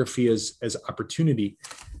geography as opportunity.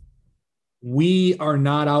 We are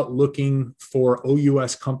not out looking for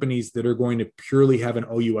OUS companies that are going to purely have an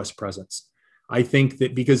OUS presence. I think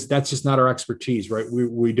that because that's just not our expertise, right?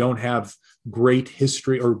 We don't have great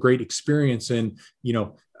history or great experience in,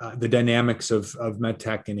 the dynamics of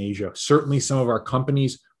medtech in Asia. Certainly some of our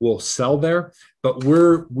companies will sell there, but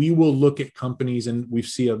we will look at companies, and we've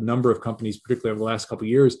seen a number of companies, particularly over the last couple of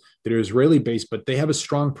years, that are Israeli based, but they have a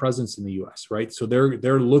strong presence in the US, right? So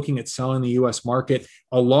they're looking at selling the US market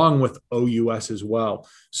along with OUS as well.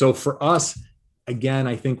 So for us, again,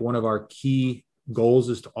 I think one of our key goals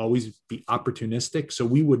is to always be opportunistic. So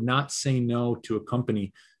we would not say no to a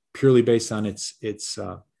company purely based on its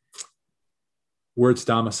where it's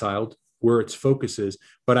domiciled, where its focus is.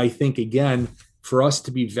 But I think, again, for us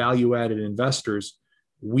to be value-added investors,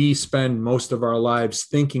 we spend most of our lives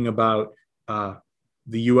thinking about the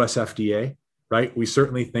US FDA, right? We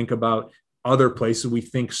certainly think about other places. We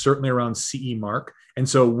think certainly around CE mark. And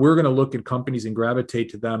so we're going to look at companies and gravitate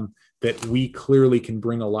to them that we clearly can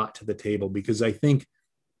bring a lot to the table, because I think,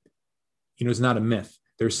 it's not a myth.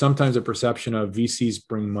 There's sometimes a perception of VCs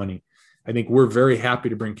bring money. I think we're very happy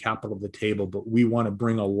to bring capital to the table, but we want to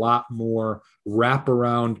bring a lot more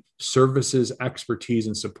wraparound services, expertise,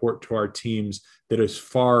 and support to our teams that is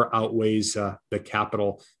far outweighs the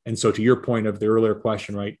capital. And so to your point of the earlier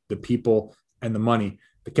question, right, the people and the money,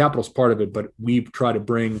 the capital is part of it, but we try to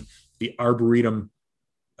bring the Arboretum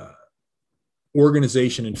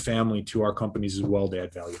organization and family to our companies as well to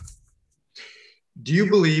add value. Do you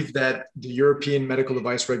believe that the European medical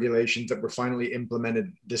device regulations that were finally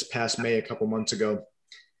implemented this past May, a couple months ago,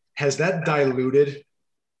 has that diluted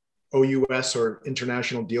OUS or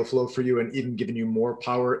international deal flow for you and even given you more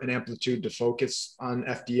power and amplitude to focus on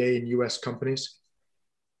FDA and US companies?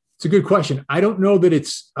 It's a good question. I don't know that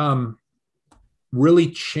it's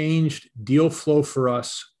really changed deal flow for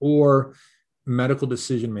us or medical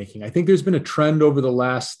decision-making. I think there's been a trend over the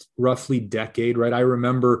last roughly decade, right? I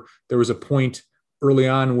remember there was a point early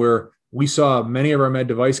on where we saw many of our med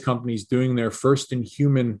device companies doing their first in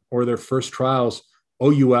human or their first trials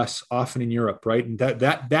OUS, often in Europe, right? And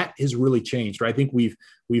that has really changed, right? I think we've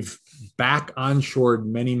back onshored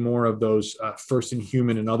many more of those first in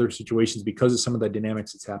human and other situations because of some of the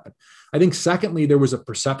dynamics that's happened. I think secondly, there was a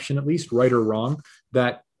perception, at least right or wrong,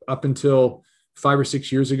 that up until 5 or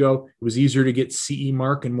 6 years ago, it was easier to get CE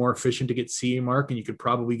mark and more efficient to get CE mark, and you could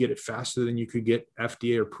probably get it faster than you could get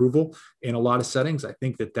FDA approval in a lot of settings. I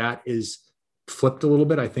think that is flipped a little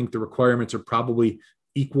bit. I think the requirements are probably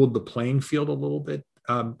equaled the playing field a little bit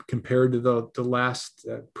compared to the last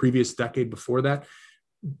previous decade before that.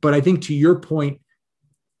 But I think to your point,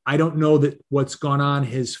 I don't know that what's gone on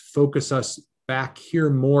has focused us back here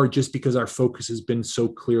more just because our focus has been so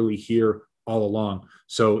clearly here all along.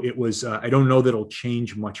 So it was, I don't know that it'll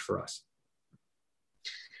change much for us.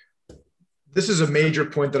 This is a major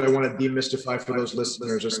point that I want to demystify for those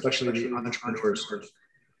listeners, especially the entrepreneurs.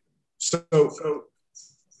 So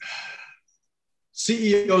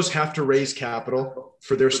CEOs have to raise capital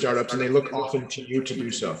for their startups, and they look often to you to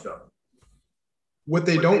do so. What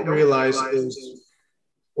they don't realize is,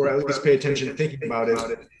 or at least pay attention thinking about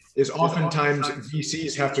it, is oftentimes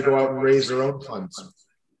VCs have to go out and raise their own funds.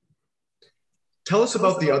 Tell us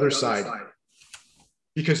about the other side,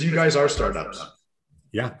 because you guys are startups.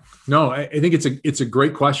 Yeah, no, I think it's a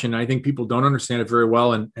great question. I think people don't understand it very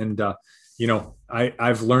well. And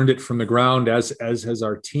I've learned it from the ground as has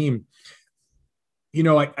our team.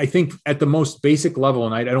 I think at the most basic level,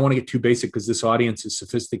 and I don't want to get too basic because this audience is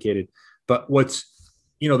sophisticated, but what's,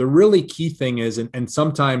 the really key thing is, and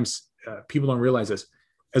sometimes people don't realize this,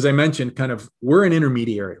 as I mentioned, we're an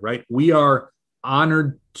intermediary, right? We are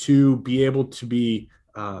honored to be able to be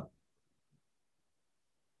the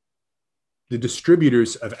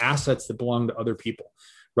distributors of assets that belong to other people,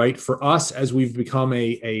 right? For us, as we've become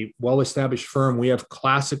a well-established firm, we have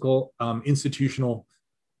classical institutional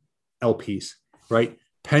LPs, right?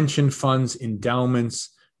 Pension funds,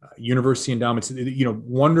 endowments, university endowments,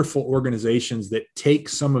 wonderful organizations that take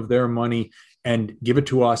some of their money and give it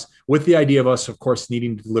to us with the idea of us, of course,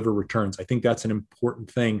 needing to deliver returns. I think that's an important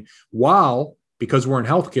thing, while, because we're in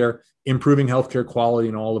healthcare, improving healthcare quality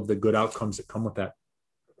and all of the good outcomes that come with that.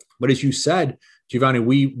 But as you said, Giovanni,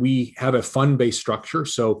 we have a fund-based structure.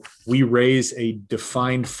 So we raise a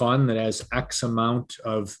defined fund that has X amount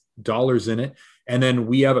of dollars in it. And then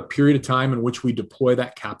we have a period of time in which we deploy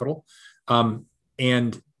that capital.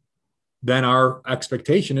 And then our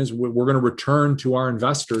expectation is we're going to return to our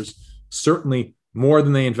investors certainly more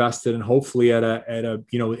than they invested, and hopefully at a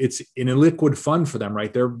it's an illiquid fund for them,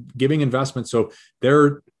 right? They're giving investments. So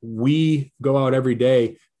we go out every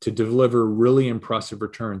day to deliver really impressive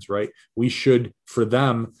returns, right? We should, for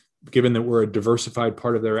them, given that we're a diversified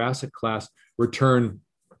part of their asset class, return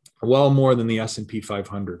well more than the S&P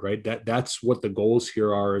 500, right? That's what the goals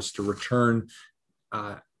here are, is to return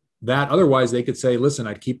that. Otherwise, they could say, listen,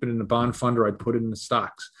 I'd keep it in a bond fund or I'd put it in the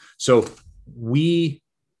stocks. So we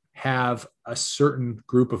have a certain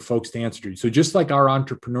group of folks to answer to. So just like our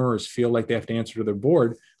entrepreneurs feel like they have to answer to their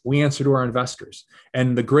board, we answer to our investors.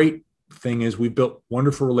 And the great thing is we've built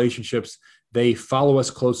wonderful relationships. They follow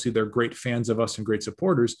us closely. They're great fans of us and great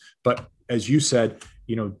supporters. But as you said,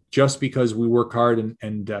 just because we work hard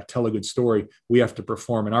and tell a good story, we have to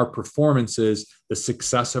perform. And our performance is the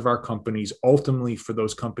success of our companies, ultimately for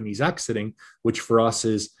those companies exiting, which for us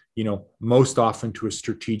is, most often to a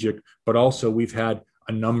strategic, but also we've had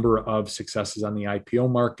a number of successes on the IPO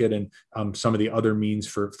market and some of the other means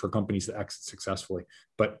for companies to exit successfully.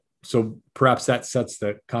 But so perhaps that sets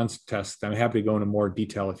the context. I'm happy to go into more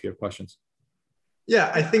detail if you have questions.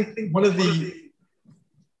 Yeah, I think one of the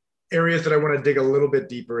areas that I want to dig a little bit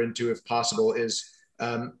deeper into, if possible, is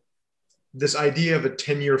this idea of a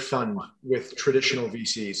 10-year fund with traditional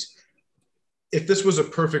VCs. If this was a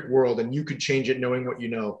perfect world and you could change it knowing what you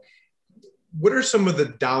know, what are some of the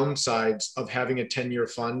downsides of having a 10-year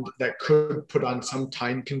fund that could put on some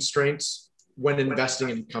time constraints when investing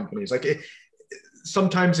in companies? Like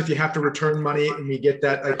sometimes if you have to return money and we get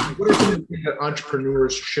that, like what are some of the things that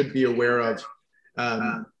entrepreneurs should be aware of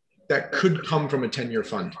that could come from a 10-year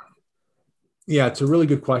fund? Yeah, it's a really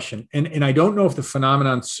good question. And I don't know if the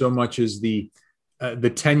phenomenon so much is the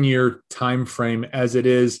 10-year time frame as it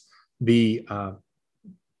is the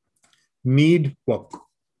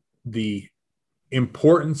the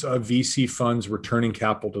importance of VC funds returning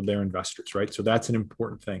capital to their investors, right? So that's an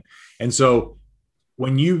important thing. And so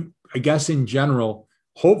I guess in general,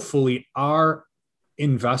 hopefully our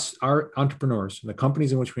entrepreneurs and the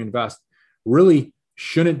companies in which we invest really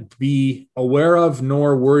shouldn't be aware of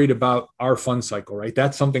nor worried about our fund cycle, right?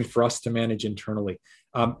 That's something for us to manage internally.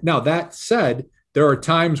 Now, that said, there are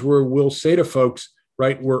times where we'll say to folks,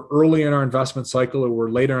 right, we're early in our investment cycle or we're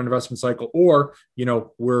late in our investment cycle, or,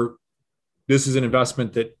 this is an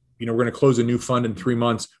investment that, we're going to close a new fund in 3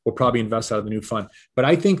 months. We'll probably invest out of the new fund. But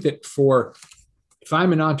I think that if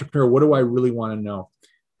I'm an entrepreneur, what do I really want to know?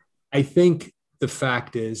 I think the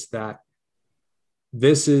fact is that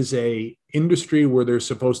this is a industry where there's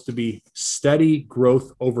supposed to be steady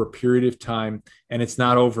growth over a period of time, and it's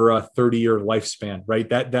not over a 30-year lifespan, right?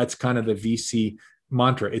 That's kind of the VC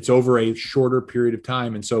mantra. It's over a shorter period of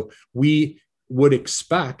time. And so we would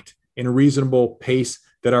expect in a reasonable pace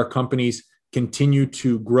that our companies continue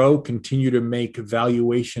to grow, continue to make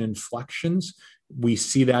valuation inflections. We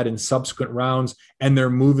see that in subsequent rounds, and they're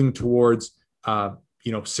moving towards,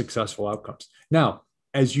 successful outcomes. Now,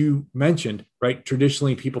 as you mentioned, right,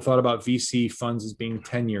 traditionally people thought about VC funds as being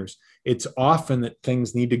 10 years. It's often that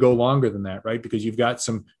things need to go longer than that, right? Because you've got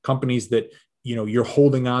some companies that, you're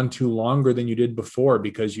holding on to longer than you did before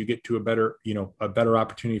because you get to a better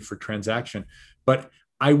opportunity for transaction. But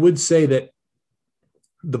I would say that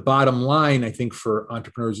the bottom line, I think, for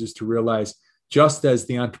entrepreneurs is to realize, just as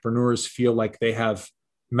the entrepreneurs feel like they have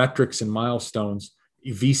metrics and milestones,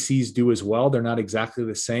 VCs do as well. They're not exactly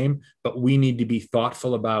the same, but we need to be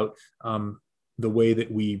thoughtful about the way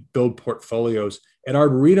that we build portfolios. At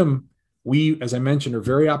Arboretum, we, as I mentioned, are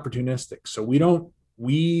very opportunistic. So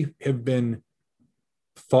we have been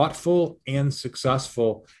thoughtful and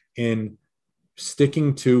successful in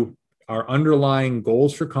sticking to our underlying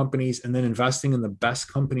goals for companies and then investing in the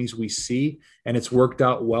best companies we see. And it's worked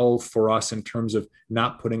out well for us in terms of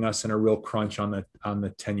not putting us in a real crunch on the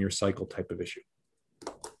 10-year cycle type of issue.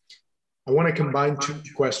 I want to combine two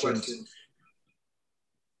questions.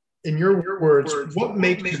 In your words, what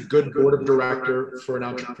makes a good board of director for an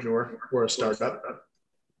entrepreneur or a startup?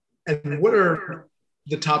 And what are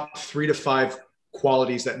the top 3 to 5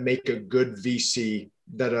 qualities that make a good VC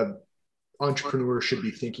that an entrepreneur should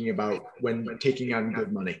be thinking about when taking on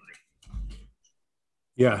good money?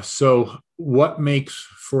 Yeah. So what makes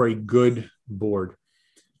for a good board?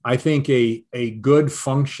 I think a good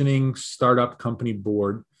functioning startup company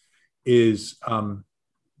board is, I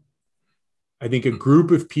think, a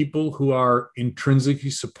group of people who are intrinsically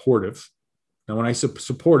supportive. Now, when I say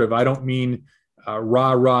supportive, I don't mean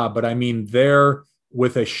rah, but I mean they're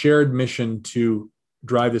with a shared mission to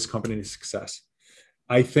drive this company to success.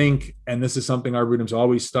 I think, and this is something Arboretum's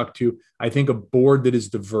always stuck to, I think a board that is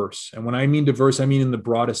diverse. And when I mean diverse, I mean in the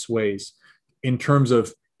broadest ways, in terms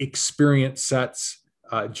of experience sets,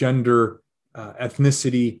 gender,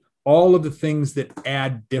 ethnicity, all of the things that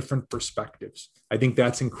add different perspectives. I think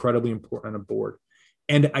that's incredibly important on a board.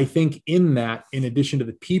 And I think in that, in addition to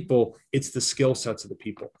the people, it's the skill sets of the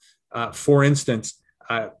people. For instance,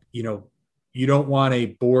 you don't want a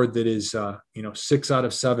board that is, 6 out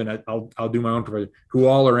of 7, I'll do my own provider, who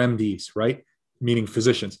all are MDs, right? Meaning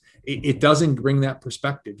physicians. It doesn't bring that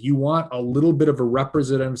perspective. You want a little bit of a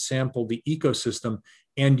representative sample, the ecosystem,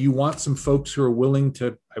 and you want some folks who are willing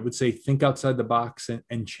to, I would say, think outside the box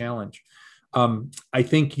and challenge. I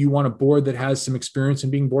think you want a board that has some experience in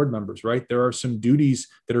being board members, right? There are some duties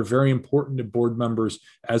that are very important to board members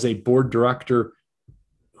as a board director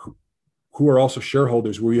who are also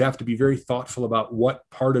shareholders, where you have to be very thoughtful about what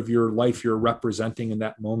part of your life you're representing in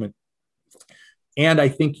that moment. And I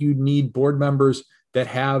think you need board members that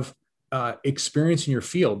have experience in your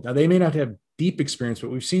field. Now, they may not have deep experience, but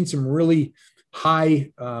we've seen some really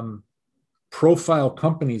high profile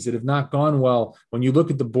companies that have not gone well. When you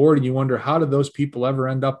look at the board and you wonder, how did those people ever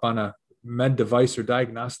end up on a med device or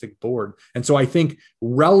diagnostic board. And so I think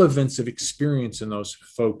relevance of experience in those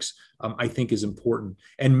folks, I think is important.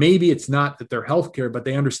 And maybe it's not that they're healthcare, but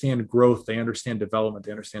they understand growth, they understand development,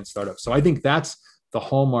 they understand startups. So I think that's the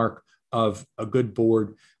hallmark of a good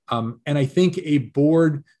board. And I think a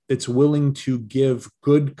board that's willing to give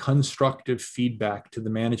good constructive feedback to the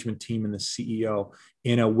management team and the CEO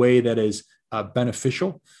in a way that is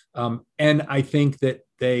beneficial. And I think that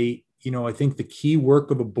I think the key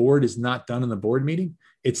work of a board is not done in the board meeting.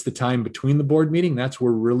 It's the time between the board meeting. That's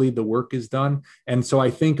where really the work is done. And so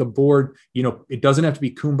I think a board, it doesn't have to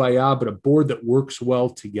be kumbaya, but a board that works well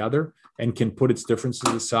together and can put its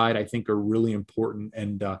differences aside, I think are really important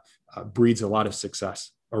and breeds a lot of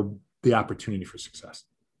success, or the opportunity for success.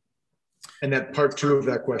 And that part two of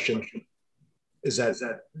that question is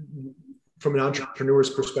that from an entrepreneur's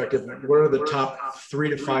perspective, what are the top 3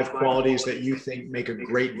 to 5 qualities that you think make a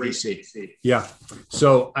great VC? Yeah.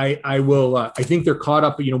 So I will, I think they're caught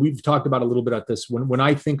up, we've talked about a little bit at this. When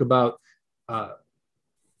I think about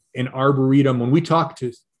an Arboretum, when we talk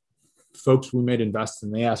to folks we might invest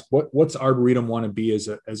in, they ask, what's Arboretum want to be as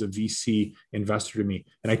a VC investor to me?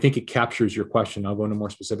 And I think it captures your question. I'll go into more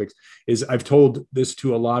specifics. Is I've told this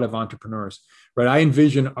to a lot of entrepreneurs, right? I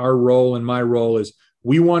envision our role, and my role is,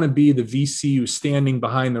 we want to be the VC who's standing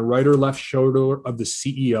behind the right or left shoulder of the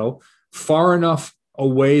CEO, far enough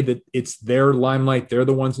away that it's their limelight, they're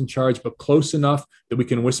the ones in charge, but close enough that we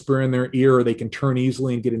can whisper in their ear, or they can turn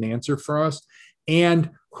easily and get an answer for us, and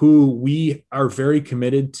who we are very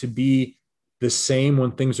committed to be the same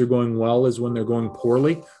when things are going well as when they're going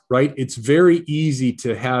poorly, right? It's very easy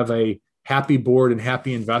to have a happy board and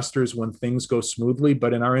happy investors when things go smoothly,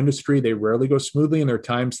 but in our industry, they rarely go smoothly, and there are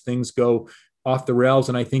times things go off the rails.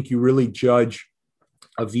 And I think you really judge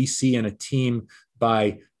a VC and a team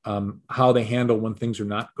by how they handle when things are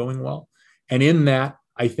not going well. And in that,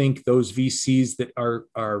 I think those VCs that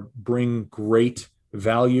are bring great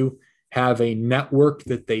value have a network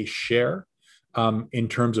that they share in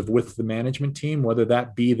terms of with the management team, whether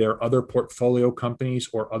that be their other portfolio companies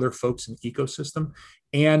or other folks in the ecosystem,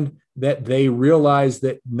 and that they realize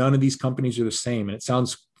that none of these companies are the same. And it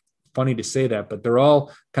sounds funny to say that, but they're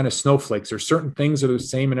all kind of snowflakes. There's certain things that are the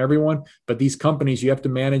same in everyone, but these companies, you have to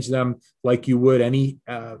manage them like you would any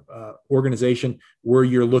organization, where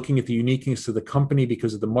you're looking at the uniqueness of the company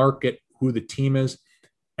because of the market, who the team is.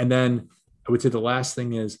 And then I would say the last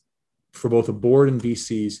thing is, for both a board and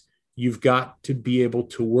VCs, you've got to be able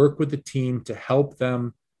to work with the team to help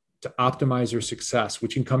them to optimize their success,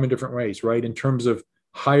 which can come in different ways, right? In terms of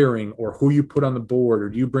hiring, or who you put on the board, or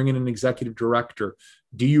do you bring in an executive director?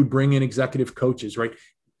 Do you bring in executive coaches, right?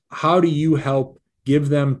 How do you help give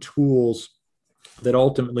them tools that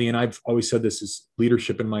ultimately, and I've always said this is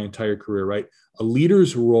leadership in my entire career, right? A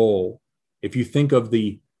leader's role, if you think of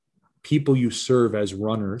the people you serve as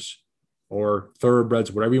runners or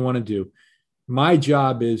thoroughbreds, whatever you want to do, my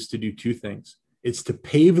job is to do 2 things. It's to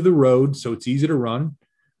pave the road so it's easy to run,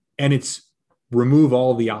 and it's remove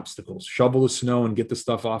all the obstacles, shovel the snow and get the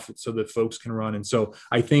stuff off it so that folks can run. And so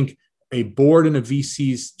I think a board and a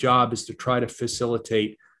VC's job is to try to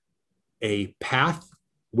facilitate a path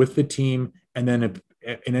with the team, and then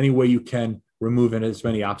in any way you can, remove as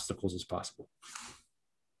many obstacles as possible.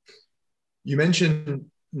 You mentioned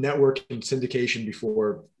network and syndication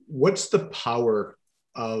before. What's the power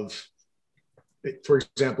of, for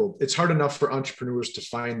example, it's hard enough for entrepreneurs to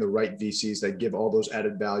find the right VCs that give all those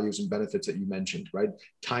added values and benefits that you mentioned, right?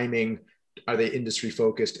 Timing, are they industry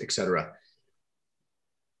focused, et cetera.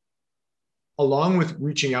 Along with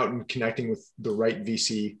reaching out and connecting with the right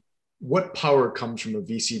VC, what power comes from a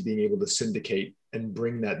VC being able to syndicate and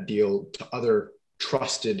bring that deal to other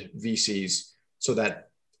trusted VCs, so that,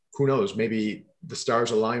 who knows, maybe the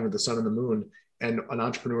stars align with the sun and the moon, and an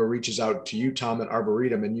entrepreneur reaches out to you, Tom, at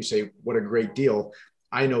Arboretum, and you say, what a great deal.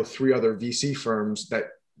 I know 3 other VC firms that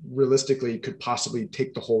realistically could possibly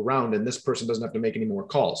take the whole round, and this person doesn't have to make any more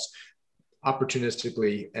calls.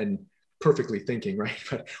 Opportunistically and perfectly thinking, right?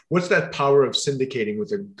 But what's that power of syndicating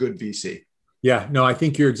with a good VC? Yeah, no, I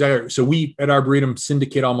think you're exactly right. So we at Arboretum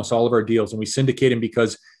syndicate almost all of our deals, and we syndicate them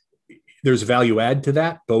because there's value add to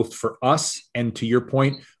that, both for us and, to your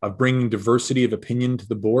point, of bringing diversity of opinion to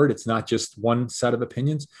the board. It's not just one set of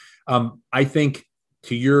opinions. I think,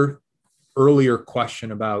 to your earlier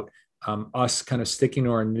question about us kind of sticking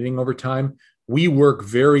to our knitting over time, we work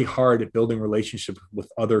very hard at building relationships with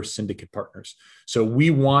other syndicate partners. So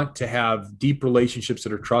we want to have deep relationships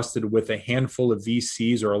that are trusted with a handful of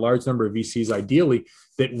VCs, or a large number of VCs, ideally,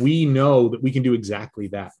 that we know that we can do exactly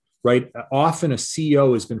that. Right? Often a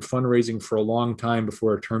CEO has been fundraising for a long time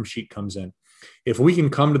before a term sheet comes in. If we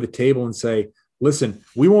can come to the table and say, listen,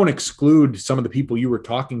 we won't exclude some of the people you were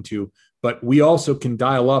talking to, but we also can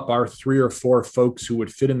dial up our 3 or 4 folks who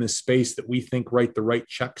would fit in this space that we think write the right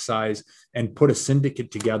check size and put a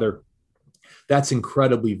syndicate together. That's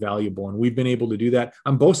incredibly valuable. And we've been able to do that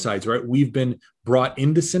on both sides, right? We've been brought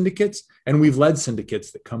into syndicates and we've led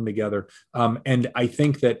syndicates that come together. And I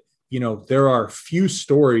think that, there are few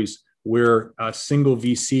stories where a single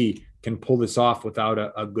VC can pull this off without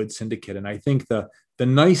a good syndicate. And I think the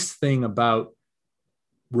nice thing about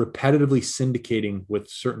repetitively syndicating with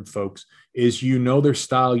certain folks is their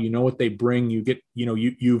style, what they bring. You get,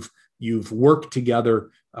 you've worked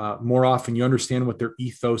together more often. You understand what their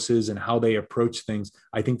ethos is and how they approach things.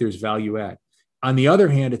 I think there's value add. On the other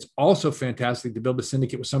hand, it's also fantastic to build a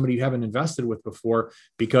syndicate with somebody you haven't invested with before,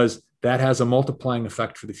 because that has a multiplying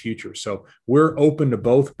effect for the future. So we're open to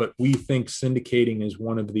both, but we think syndicating is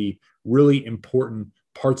one of the really important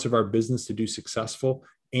parts of our business to do successful.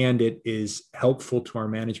 And it is helpful to our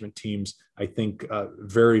management teams, I think,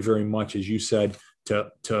 very, very much, as you said,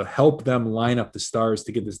 to help them line up the stars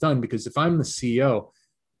to get this done. Because if I'm the CEO,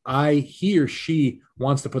 he or she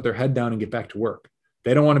wants to put their head down and get back to work.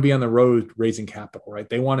 They don't want to be on the road raising capital, right?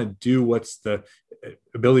 They want to do what's the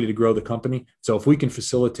ability to grow the company. So if we can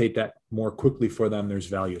facilitate that more quickly for them, there's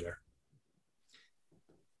value there.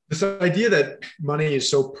 This idea that money is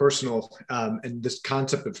so personal, and this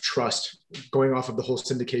concept of trust, going off of the whole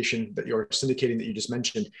syndicating that you just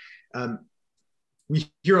mentioned,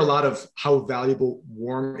 we hear a lot of how valuable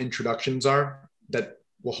warm introductions are that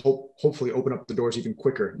will hopefully open up the doors even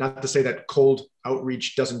quicker. Not to say that cold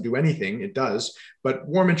outreach doesn't do anything, it does, but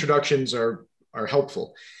warm introductions are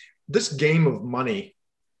helpful. This game of money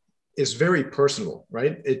is very personal,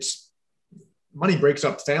 right? Money breaks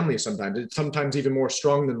up families sometimes. It's sometimes even more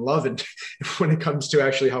strong than love, and when it comes to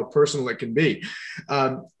actually how personal it can be.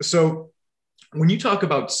 So when you talk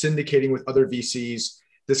about syndicating with other VCs,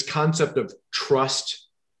 this concept of trust,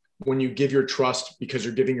 when you give your trust because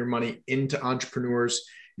you're giving your money into entrepreneurs,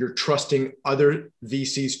 you're trusting other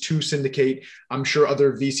VCs to syndicate. I'm sure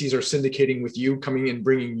other VCs are syndicating with you, coming and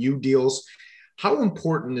bringing you deals. How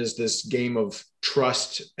important is this game of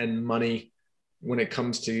trust and money when it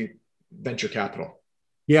comes to venture capital?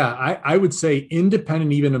 Yeah, I would say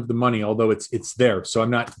independent even of the money, although it's there. So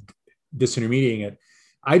I'm not disintermediating it.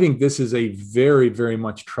 I think this is a very, very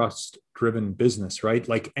much trust-driven business, right?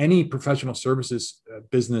 Like any professional services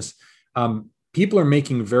business, people are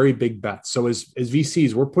making very big bets. So as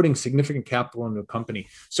VCs, we're putting significant capital into a company.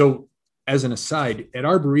 So as an aside, at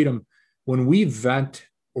Arboretum, when we vet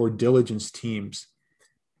or diligence teams,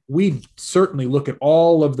 we certainly look at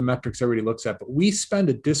all of the metrics everybody looks at, but we spend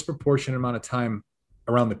a disproportionate amount of time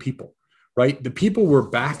around the people, right? The people we're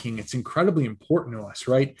backing, it's incredibly important to us,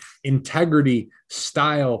 right? Integrity,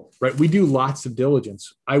 style, right? We do lots of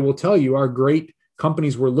diligence. I will tell you, our great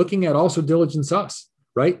companies we're looking at also diligence us,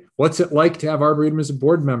 right? What's it like to have Arboretum as a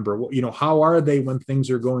board member? How are they when things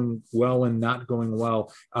are going well and not going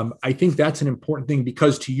well? I think that's an important thing,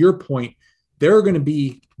 because to your point, there are going to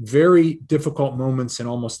be very difficult moments in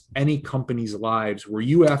almost any company's lives where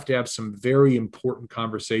you have to have some very important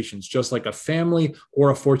conversations, just like a family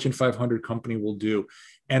or a Fortune 500 company will do.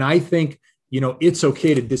 And I think, it's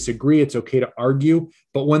okay to disagree. It's okay to argue.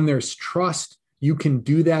 But when there's trust, you can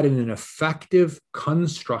do that in an effective,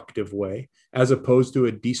 constructive way, as opposed to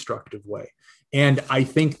a destructive way. And I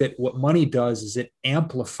think that what money does is it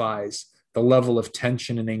amplifies the level of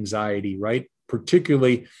tension and anxiety, right?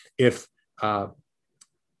 Particularly if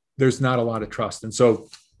there's not a lot of trust. And so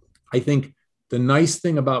I think the nice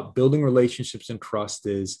thing about building relationships and trust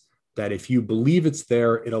is that if you believe it's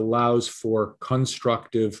there, it allows for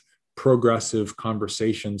constructive, progressive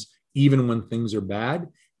conversations, even when things are bad.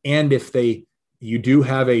 And if you do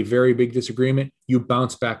have a very big disagreement, you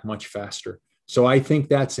bounce back much faster. So I think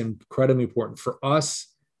that's incredibly important for us.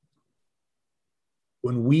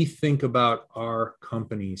 When we think about our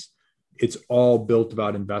companies, it's all built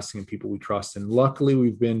about investing in people we trust. And luckily,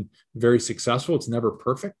 we've been very successful. It's never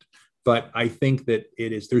perfect, but I think that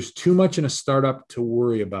there's too much in a startup to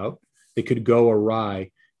worry about that could go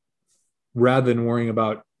awry, rather than worrying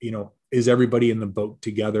about, is everybody in the boat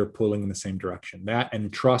together pulling in the same direction? That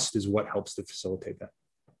and trust is what helps to facilitate that.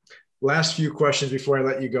 Last few questions before I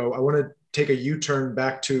let you go. I want to take a U-turn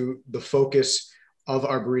back to the focus of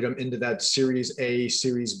Arboretum into that Series A,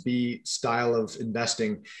 Series B style of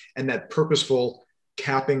investing, and that purposeful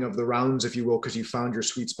capping of the rounds, if you will, because you found your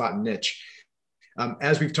sweet spot niche.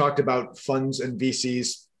 As we've talked about, funds and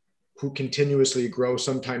VCs who continuously grow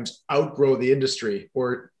sometimes outgrow the industry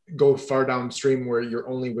or go far downstream where you're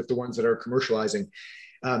only with the ones that are commercializing.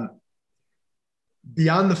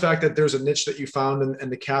 beyond the fact that there's a niche that you found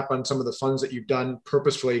and the cap on some of the funds that you've done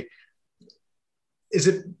purposefully, is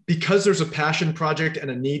it because there's a passion project and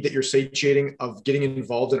a need that you're satiating of getting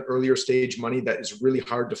involved in earlier stage money that is really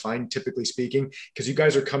hard to find, typically speaking? Because you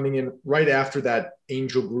guys are coming in right after that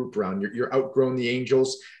angel group round. You're outgrown the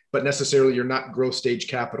angels, but necessarily you're not growth stage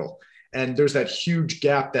capital. And there's that huge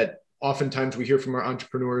gap that oftentimes we hear from our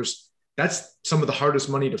entrepreneurs. That's some of the hardest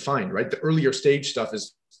money to find, right? The earlier stage stuff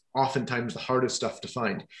is oftentimes the hardest stuff to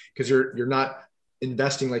find because you're not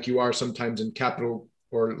investing like you are sometimes in capital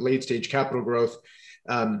or late stage capital growth,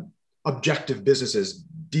 objective businesses,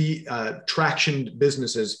 traction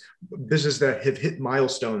businesses that have hit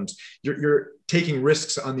milestones. You're taking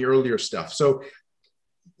risks on the earlier stuff. So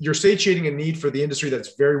you're satiating a need for the industry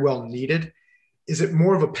that's very well needed. Is it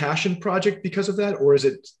more of a passion project because of that? Or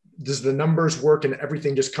does the numbers work and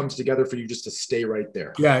everything just comes together for you just to stay right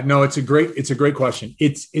there? Yeah, no, it's a great question.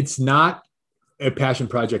 It's not a passion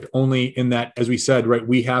project only in that, as we said, right,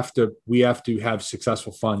 we have to have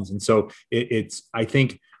successful funds. And so I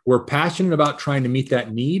think we're passionate about trying to meet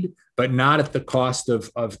that need, but not at the cost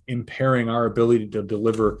of impairing our ability to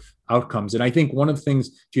deliver outcomes. And I think one of the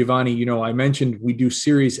things, Giovanni, I mentioned we do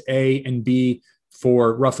Series A and B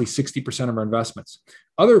for roughly 60% of our investments.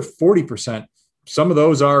 Other 40%, some of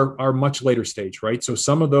those are much later stage, right? So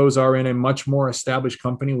some of those are in a much more established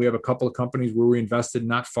company. We have a couple of companies where we invested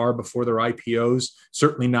not far before their IPOs,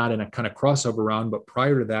 certainly not in a kind of crossover round, but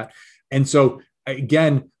prior to that. And so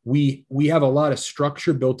again, we have a lot of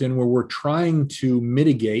structure built in where we're trying to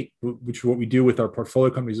mitigate, which is what we do with our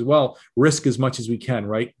portfolio companies as well, risk as much as we can,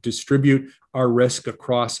 right? Distribute our risk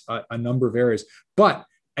across a number of areas. But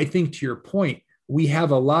I think to your point, we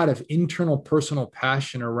have a lot of internal personal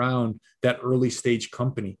passion around that early stage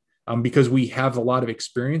company because we have a lot of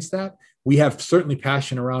experience that. We have certainly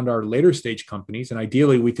passion around our later stage companies. And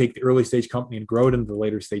ideally, we take the early stage company and grow it into the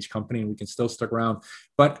later stage company and we can still stick around.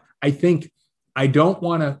 But I think I don't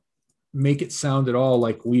want to make it sound at all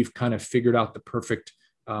like we've kind of figured out the perfect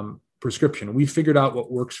prescription. We figured out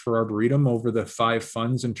what works for Arboretum over the 5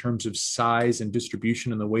 funds in terms of size and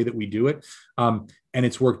distribution and the way that we do it. And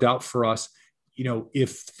it's worked out for us.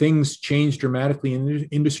 If things change dramatically in the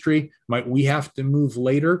industry, might we have to move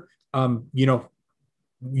later?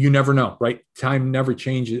 You never know, right? Time never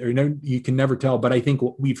changes, or you can never tell. But I think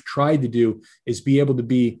what we've tried to do is be able to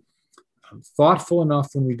be thoughtful enough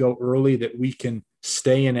when we go early that we can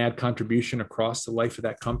stay and add contribution across the life of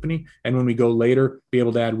that company. And when we go later, be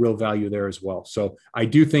able to add real value there as well. So I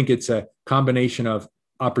do think it's a combination of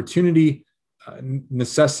opportunity,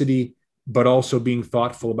 necessity, but also being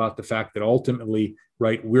thoughtful about the fact that ultimately,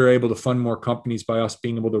 right, we're able to fund more companies by us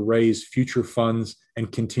being able to raise future funds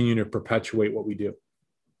and continue to perpetuate what we do.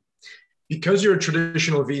 Because you're a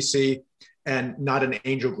traditional VC and not an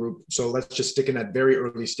angel group, so let's just stick in that very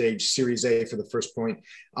early stage, Series A for the first point.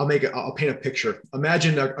 I'll paint a picture.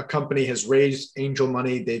 Imagine a company has raised angel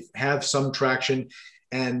money, they have some traction,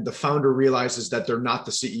 and the founder realizes that they're not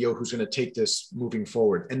the CEO who's going to take this moving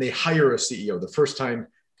forward. And they hire a CEO, the first time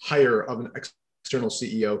hire of an external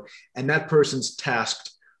CEO, and that person's tasked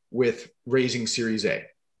with raising Series A.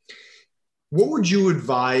 What would you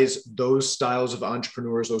advise those styles of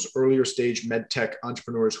entrepreneurs, those earlier stage med tech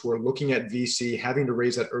entrepreneurs who are looking at VC, having to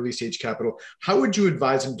raise that early stage capital? How would you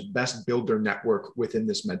advise them to best build their network within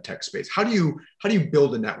this med tech space? How do you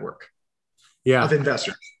build a network of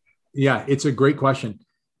investors? Yeah, it's a great question.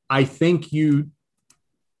 I think it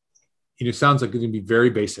sounds like it's going to be very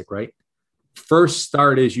basic, right? First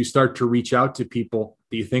start is you start to reach out to people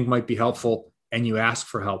that you think might be helpful and you ask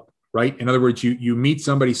for help, right? In other words, you meet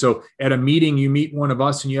somebody. So at a meeting, you meet one of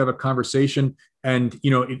us and you have a conversation and,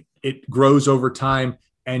 it grows over time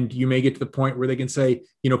and you may get to the point where they can say,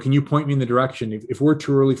 can you point me in the direction? If we're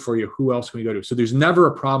too early for you, who else can we go to? So there's never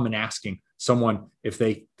a problem in asking someone if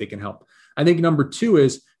they can help. I think number 2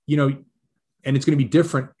 is, and it's going to be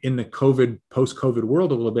different in the post-COVID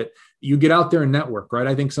world a little bit. You get out there and network, right?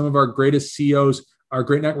 I think some of our greatest CEOs are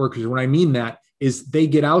great networkers. When I mean that is they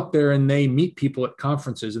get out there and they meet people at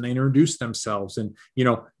conferences and they introduce themselves. And,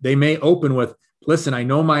 they may open with, listen, I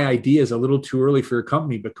know my idea is a little too early for your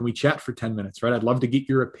company, but can we chat for 10 minutes, right? I'd love to get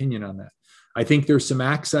your opinion on that. I think there's some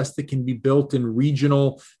access that can be built in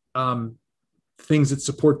regional things that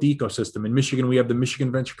support the ecosystem. In Michigan, we have the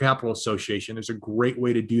Michigan Venture Capital Association. There's a great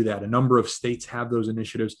way to do that. A number of states have those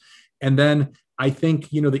initiatives. And then I think,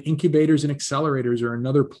 the incubators and accelerators are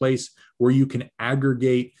another place where you can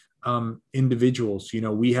aggregate individuals.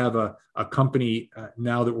 We have a company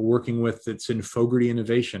now that we're working with that's in Fogarty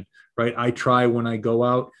Innovation, right? I try when I go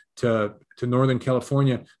out to Northern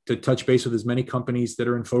California to touch base with as many companies that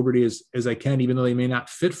are in Fogarty as I can, even though they may not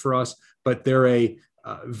fit for us, but they're a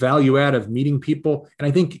value add of meeting people. And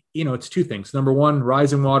I think, it's two things. Number one,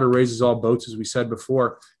 rising water raises all boats, as we said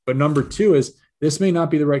before. But number two is this may not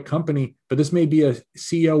be the right company, but this may be a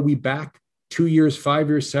CEO we back 2 years, 5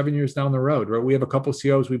 years, 7 years down the road, right? We have a couple of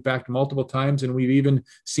CEOs we've backed multiple times, and we've even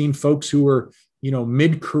seen folks who were,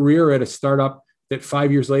 mid-career at a startup that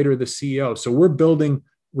 5 years later, the CEO. So we're building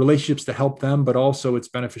relationships to help them, but also it's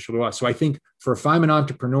beneficial to us. So I think if I'm an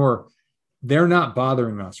entrepreneur, they're not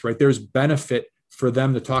bothering us, right? There's benefit for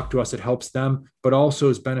them to talk to us. It helps them, but also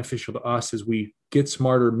is beneficial to us as we get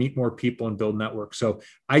smarter, meet more people, and build networks. So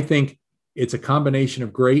I think it's a combination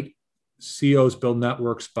of great CEOs build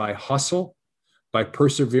networks by hustle, by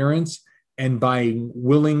perseverance, and by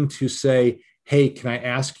willing to say, hey, can I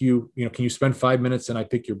ask you, can you spend 5 minutes and I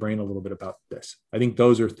pick your brain a little bit about this? I think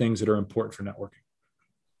those are things that are important for networking.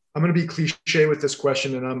 I'm going to be cliche with this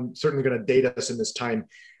question, and I'm certainly going to date us in this time.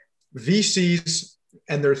 VCs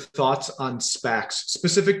and their thoughts on SPACs,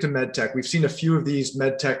 specific to MedTech. We've seen a few of these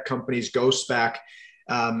MedTech companies go SPAC.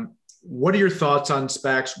 What are your thoughts on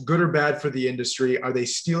SPACs, good or bad for the industry? Are they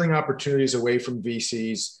stealing opportunities away from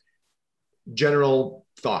VCs? General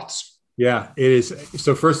thoughts. Yeah, it is.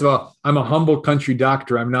 So first of all, I'm a humble country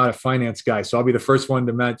doctor. I'm not a finance guy. So I'll be the first one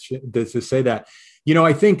to say that.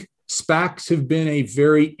 I think SPACs have been a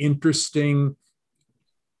very interesting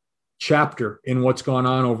chapter in what's gone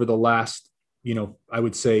on over the last, I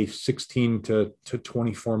would say 16 to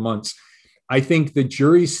 24 months. I think the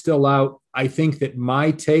jury's still out. I think that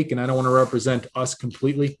my take, and I don't want to represent us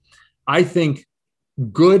completely, I think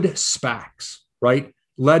good SPACs, right,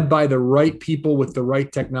 led by the right people with the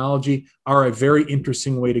right technology, are a very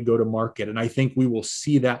interesting way to go to market. And I think we will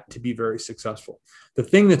see that to be very successful. The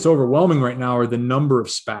thing that's overwhelming right now are the number of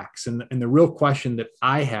SPACs. And the real question that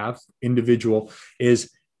I have, individual,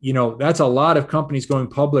 is, that's a lot of companies going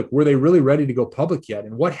public. Were they really ready to go public yet?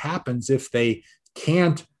 And what happens if they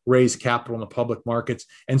can't raise capital in the public markets?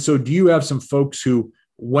 And so do you have some folks who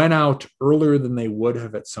went out earlier than they would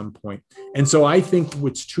have at some point? And so I think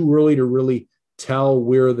it's too early to really tell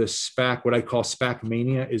where the SPAC, what I call SPAC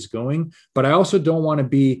mania, is going. But I also don't want to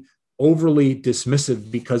be overly dismissive,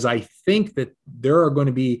 because I think that there are going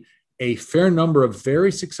to be a fair number of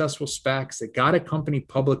very successful SPACs that got a company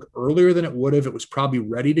public earlier than it would have. It was probably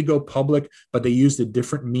ready to go public, but they used a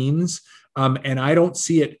different means. And I don't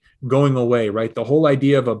see it going away, right? The whole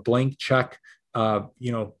idea of a blank check,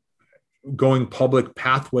 going public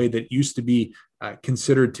pathway that used to be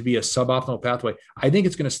considered to be a suboptimal pathway, I think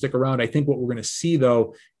it's going to stick around. I think what we're going to see,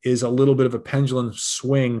 though, is a little bit of a pendulum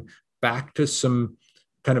swing back to some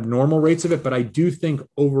kind of normal rates of it. But I do think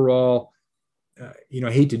overall,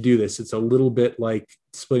 I hate to do this, it's a little bit like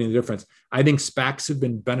splitting the difference. I think SPACs have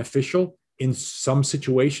been beneficial in some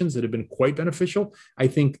situations that have been quite beneficial. I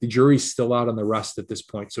think the jury's still out on the rest at this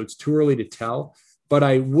point. So it's too early to tell. But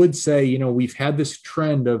I would say, we've had this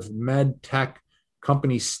trend of med tech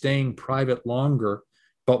companies staying private longer,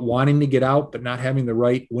 but wanting to get out, but not having the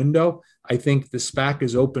right window. I think the SPAC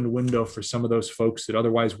has opened a window for some of those folks that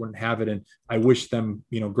otherwise wouldn't have it. And I wish them,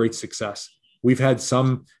 great success. We've had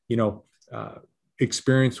some,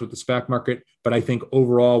 experience with the SPAC market, but I think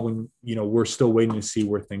overall, when, we're still waiting to see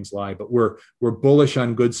where things lie, but we're bullish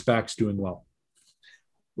on good SPACs doing well.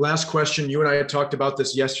 Last question. You and I had talked about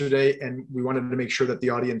this yesterday, and we wanted to make sure that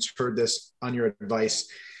the audience heard this on your advice.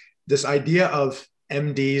 This idea of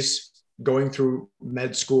MDs going through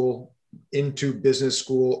med school into business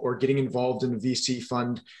school or getting involved in a VC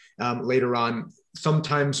fund later on,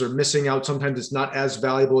 sometimes they're missing out. Sometimes it's not as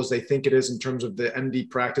valuable as they think it is in terms of the MD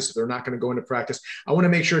practice, if they're not going to go into practice. I want to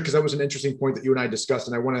make sure, because that was an interesting point that you and I discussed,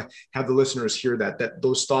 and I want to have the listeners hear that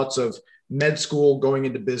those thoughts of med school going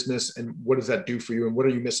into business, and what does that do for you, and what are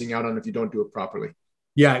you missing out on if you don't do it properly?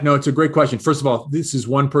 Yeah, no, it's a great question. First of all, this is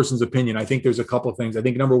one person's opinion. I think there's a couple of things. I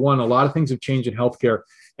think number one, a lot of things have changed in healthcare,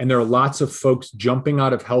 and there are lots of folks jumping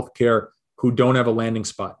out of healthcare who don't have a landing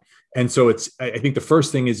spot. And so I think the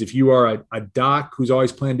first thing is, if you are a doc who's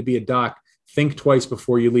always planned to be a doc, think twice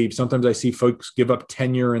before you leave. Sometimes I see folks give up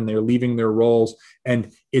tenure and they're leaving their roles,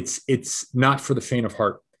 and it's not for the faint of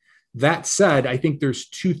heart. That said, I think there's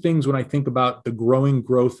two things when I think about the growing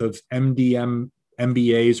growth of MBAs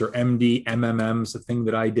or MD MMMs, the thing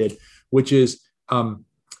that I did, which is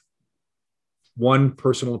one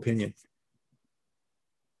personal opinion.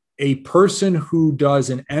 A person who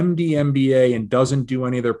does an MD MBA and doesn't do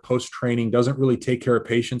any of their post-training, doesn't really take care of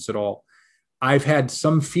patients at all, I've had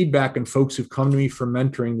some feedback in folks who've come to me for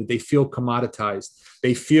mentoring that they feel commoditized.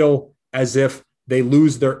 They feel as if they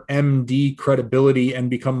lose their MD credibility and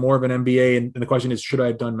become more of an MBA. And the question is, should I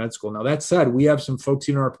have done med school? Now, that said, we have some folks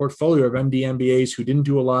in our portfolio of MD MBAs who didn't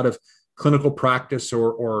do a lot of clinical practice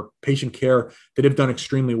or patient care that have done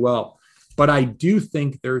extremely well. But I do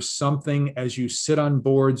think there's something as you sit on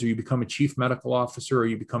boards or you become a chief medical officer or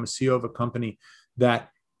you become a CEO of a company that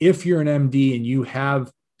if you're an MD and you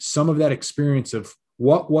have some of that experience of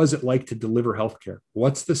what was it like to deliver healthcare?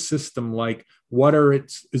 What's the system like?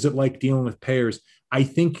 Is it like dealing with payers? I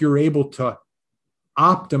think you're able to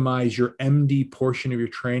optimize your MD portion of your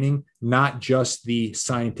training, not just the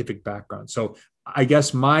scientific background. So I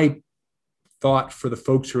guess my thought for the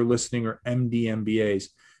folks who are listening are MD MBAs.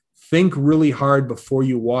 Think really hard before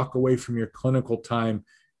you walk away from your clinical time.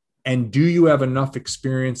 And do you have enough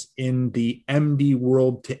experience in the MD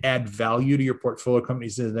world to add value to your portfolio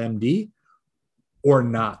companies as an MD or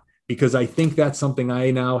not? Because I think that's something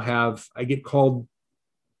I now have. I get called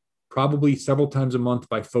probably several times a month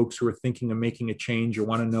by folks who are thinking of making a change or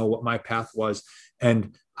want to know what my path was.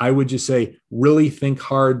 And I would just say, really think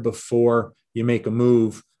hard before you make a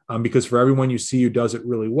move. Because for everyone you see who does it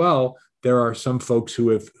really well, there are some folks who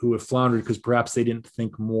have floundered because perhaps they didn't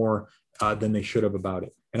think more than they should have about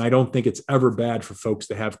it. And I don't think it's ever bad for folks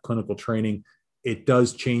to have clinical training. It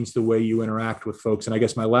does change the way you interact with folks. And I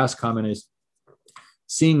guess my last comment is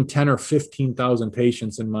seeing 10 or 15,000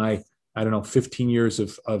 patients in my, 15 years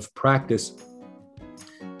of practice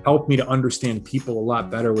helped me to understand people a lot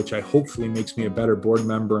better, which hopefully makes me a better board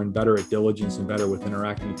member and better at diligence and better with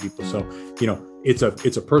interacting with people. So,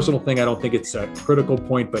 it's a personal thing. I don't think it's a critical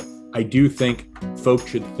point, but I do think folks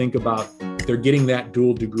should think about they're getting that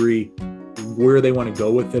dual degree, where they want to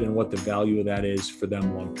go with it and what the value of that is for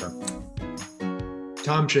them long-term.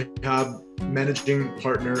 Tom Shihab, managing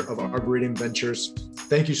partner of Arboretum Ventures.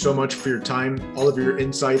 Thank you so much for your time, all of your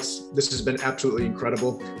insights. This has been absolutely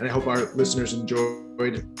incredible. And I hope our listeners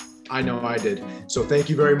enjoyed. I know I did. So thank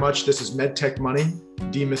you very much. This is MedTech Money,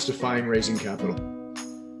 demystifying raising capital.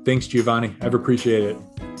 Thanks, Giovanni. I've appreciated it.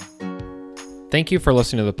 Thank you for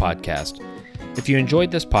listening to the podcast. If you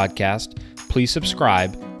enjoyed this podcast, please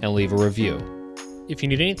subscribe and leave a review. If you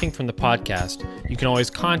need anything from the podcast, you can always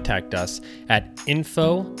contact us at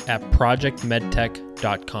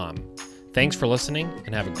info@projectmedtech.com. Thanks for listening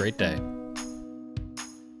and have a great day.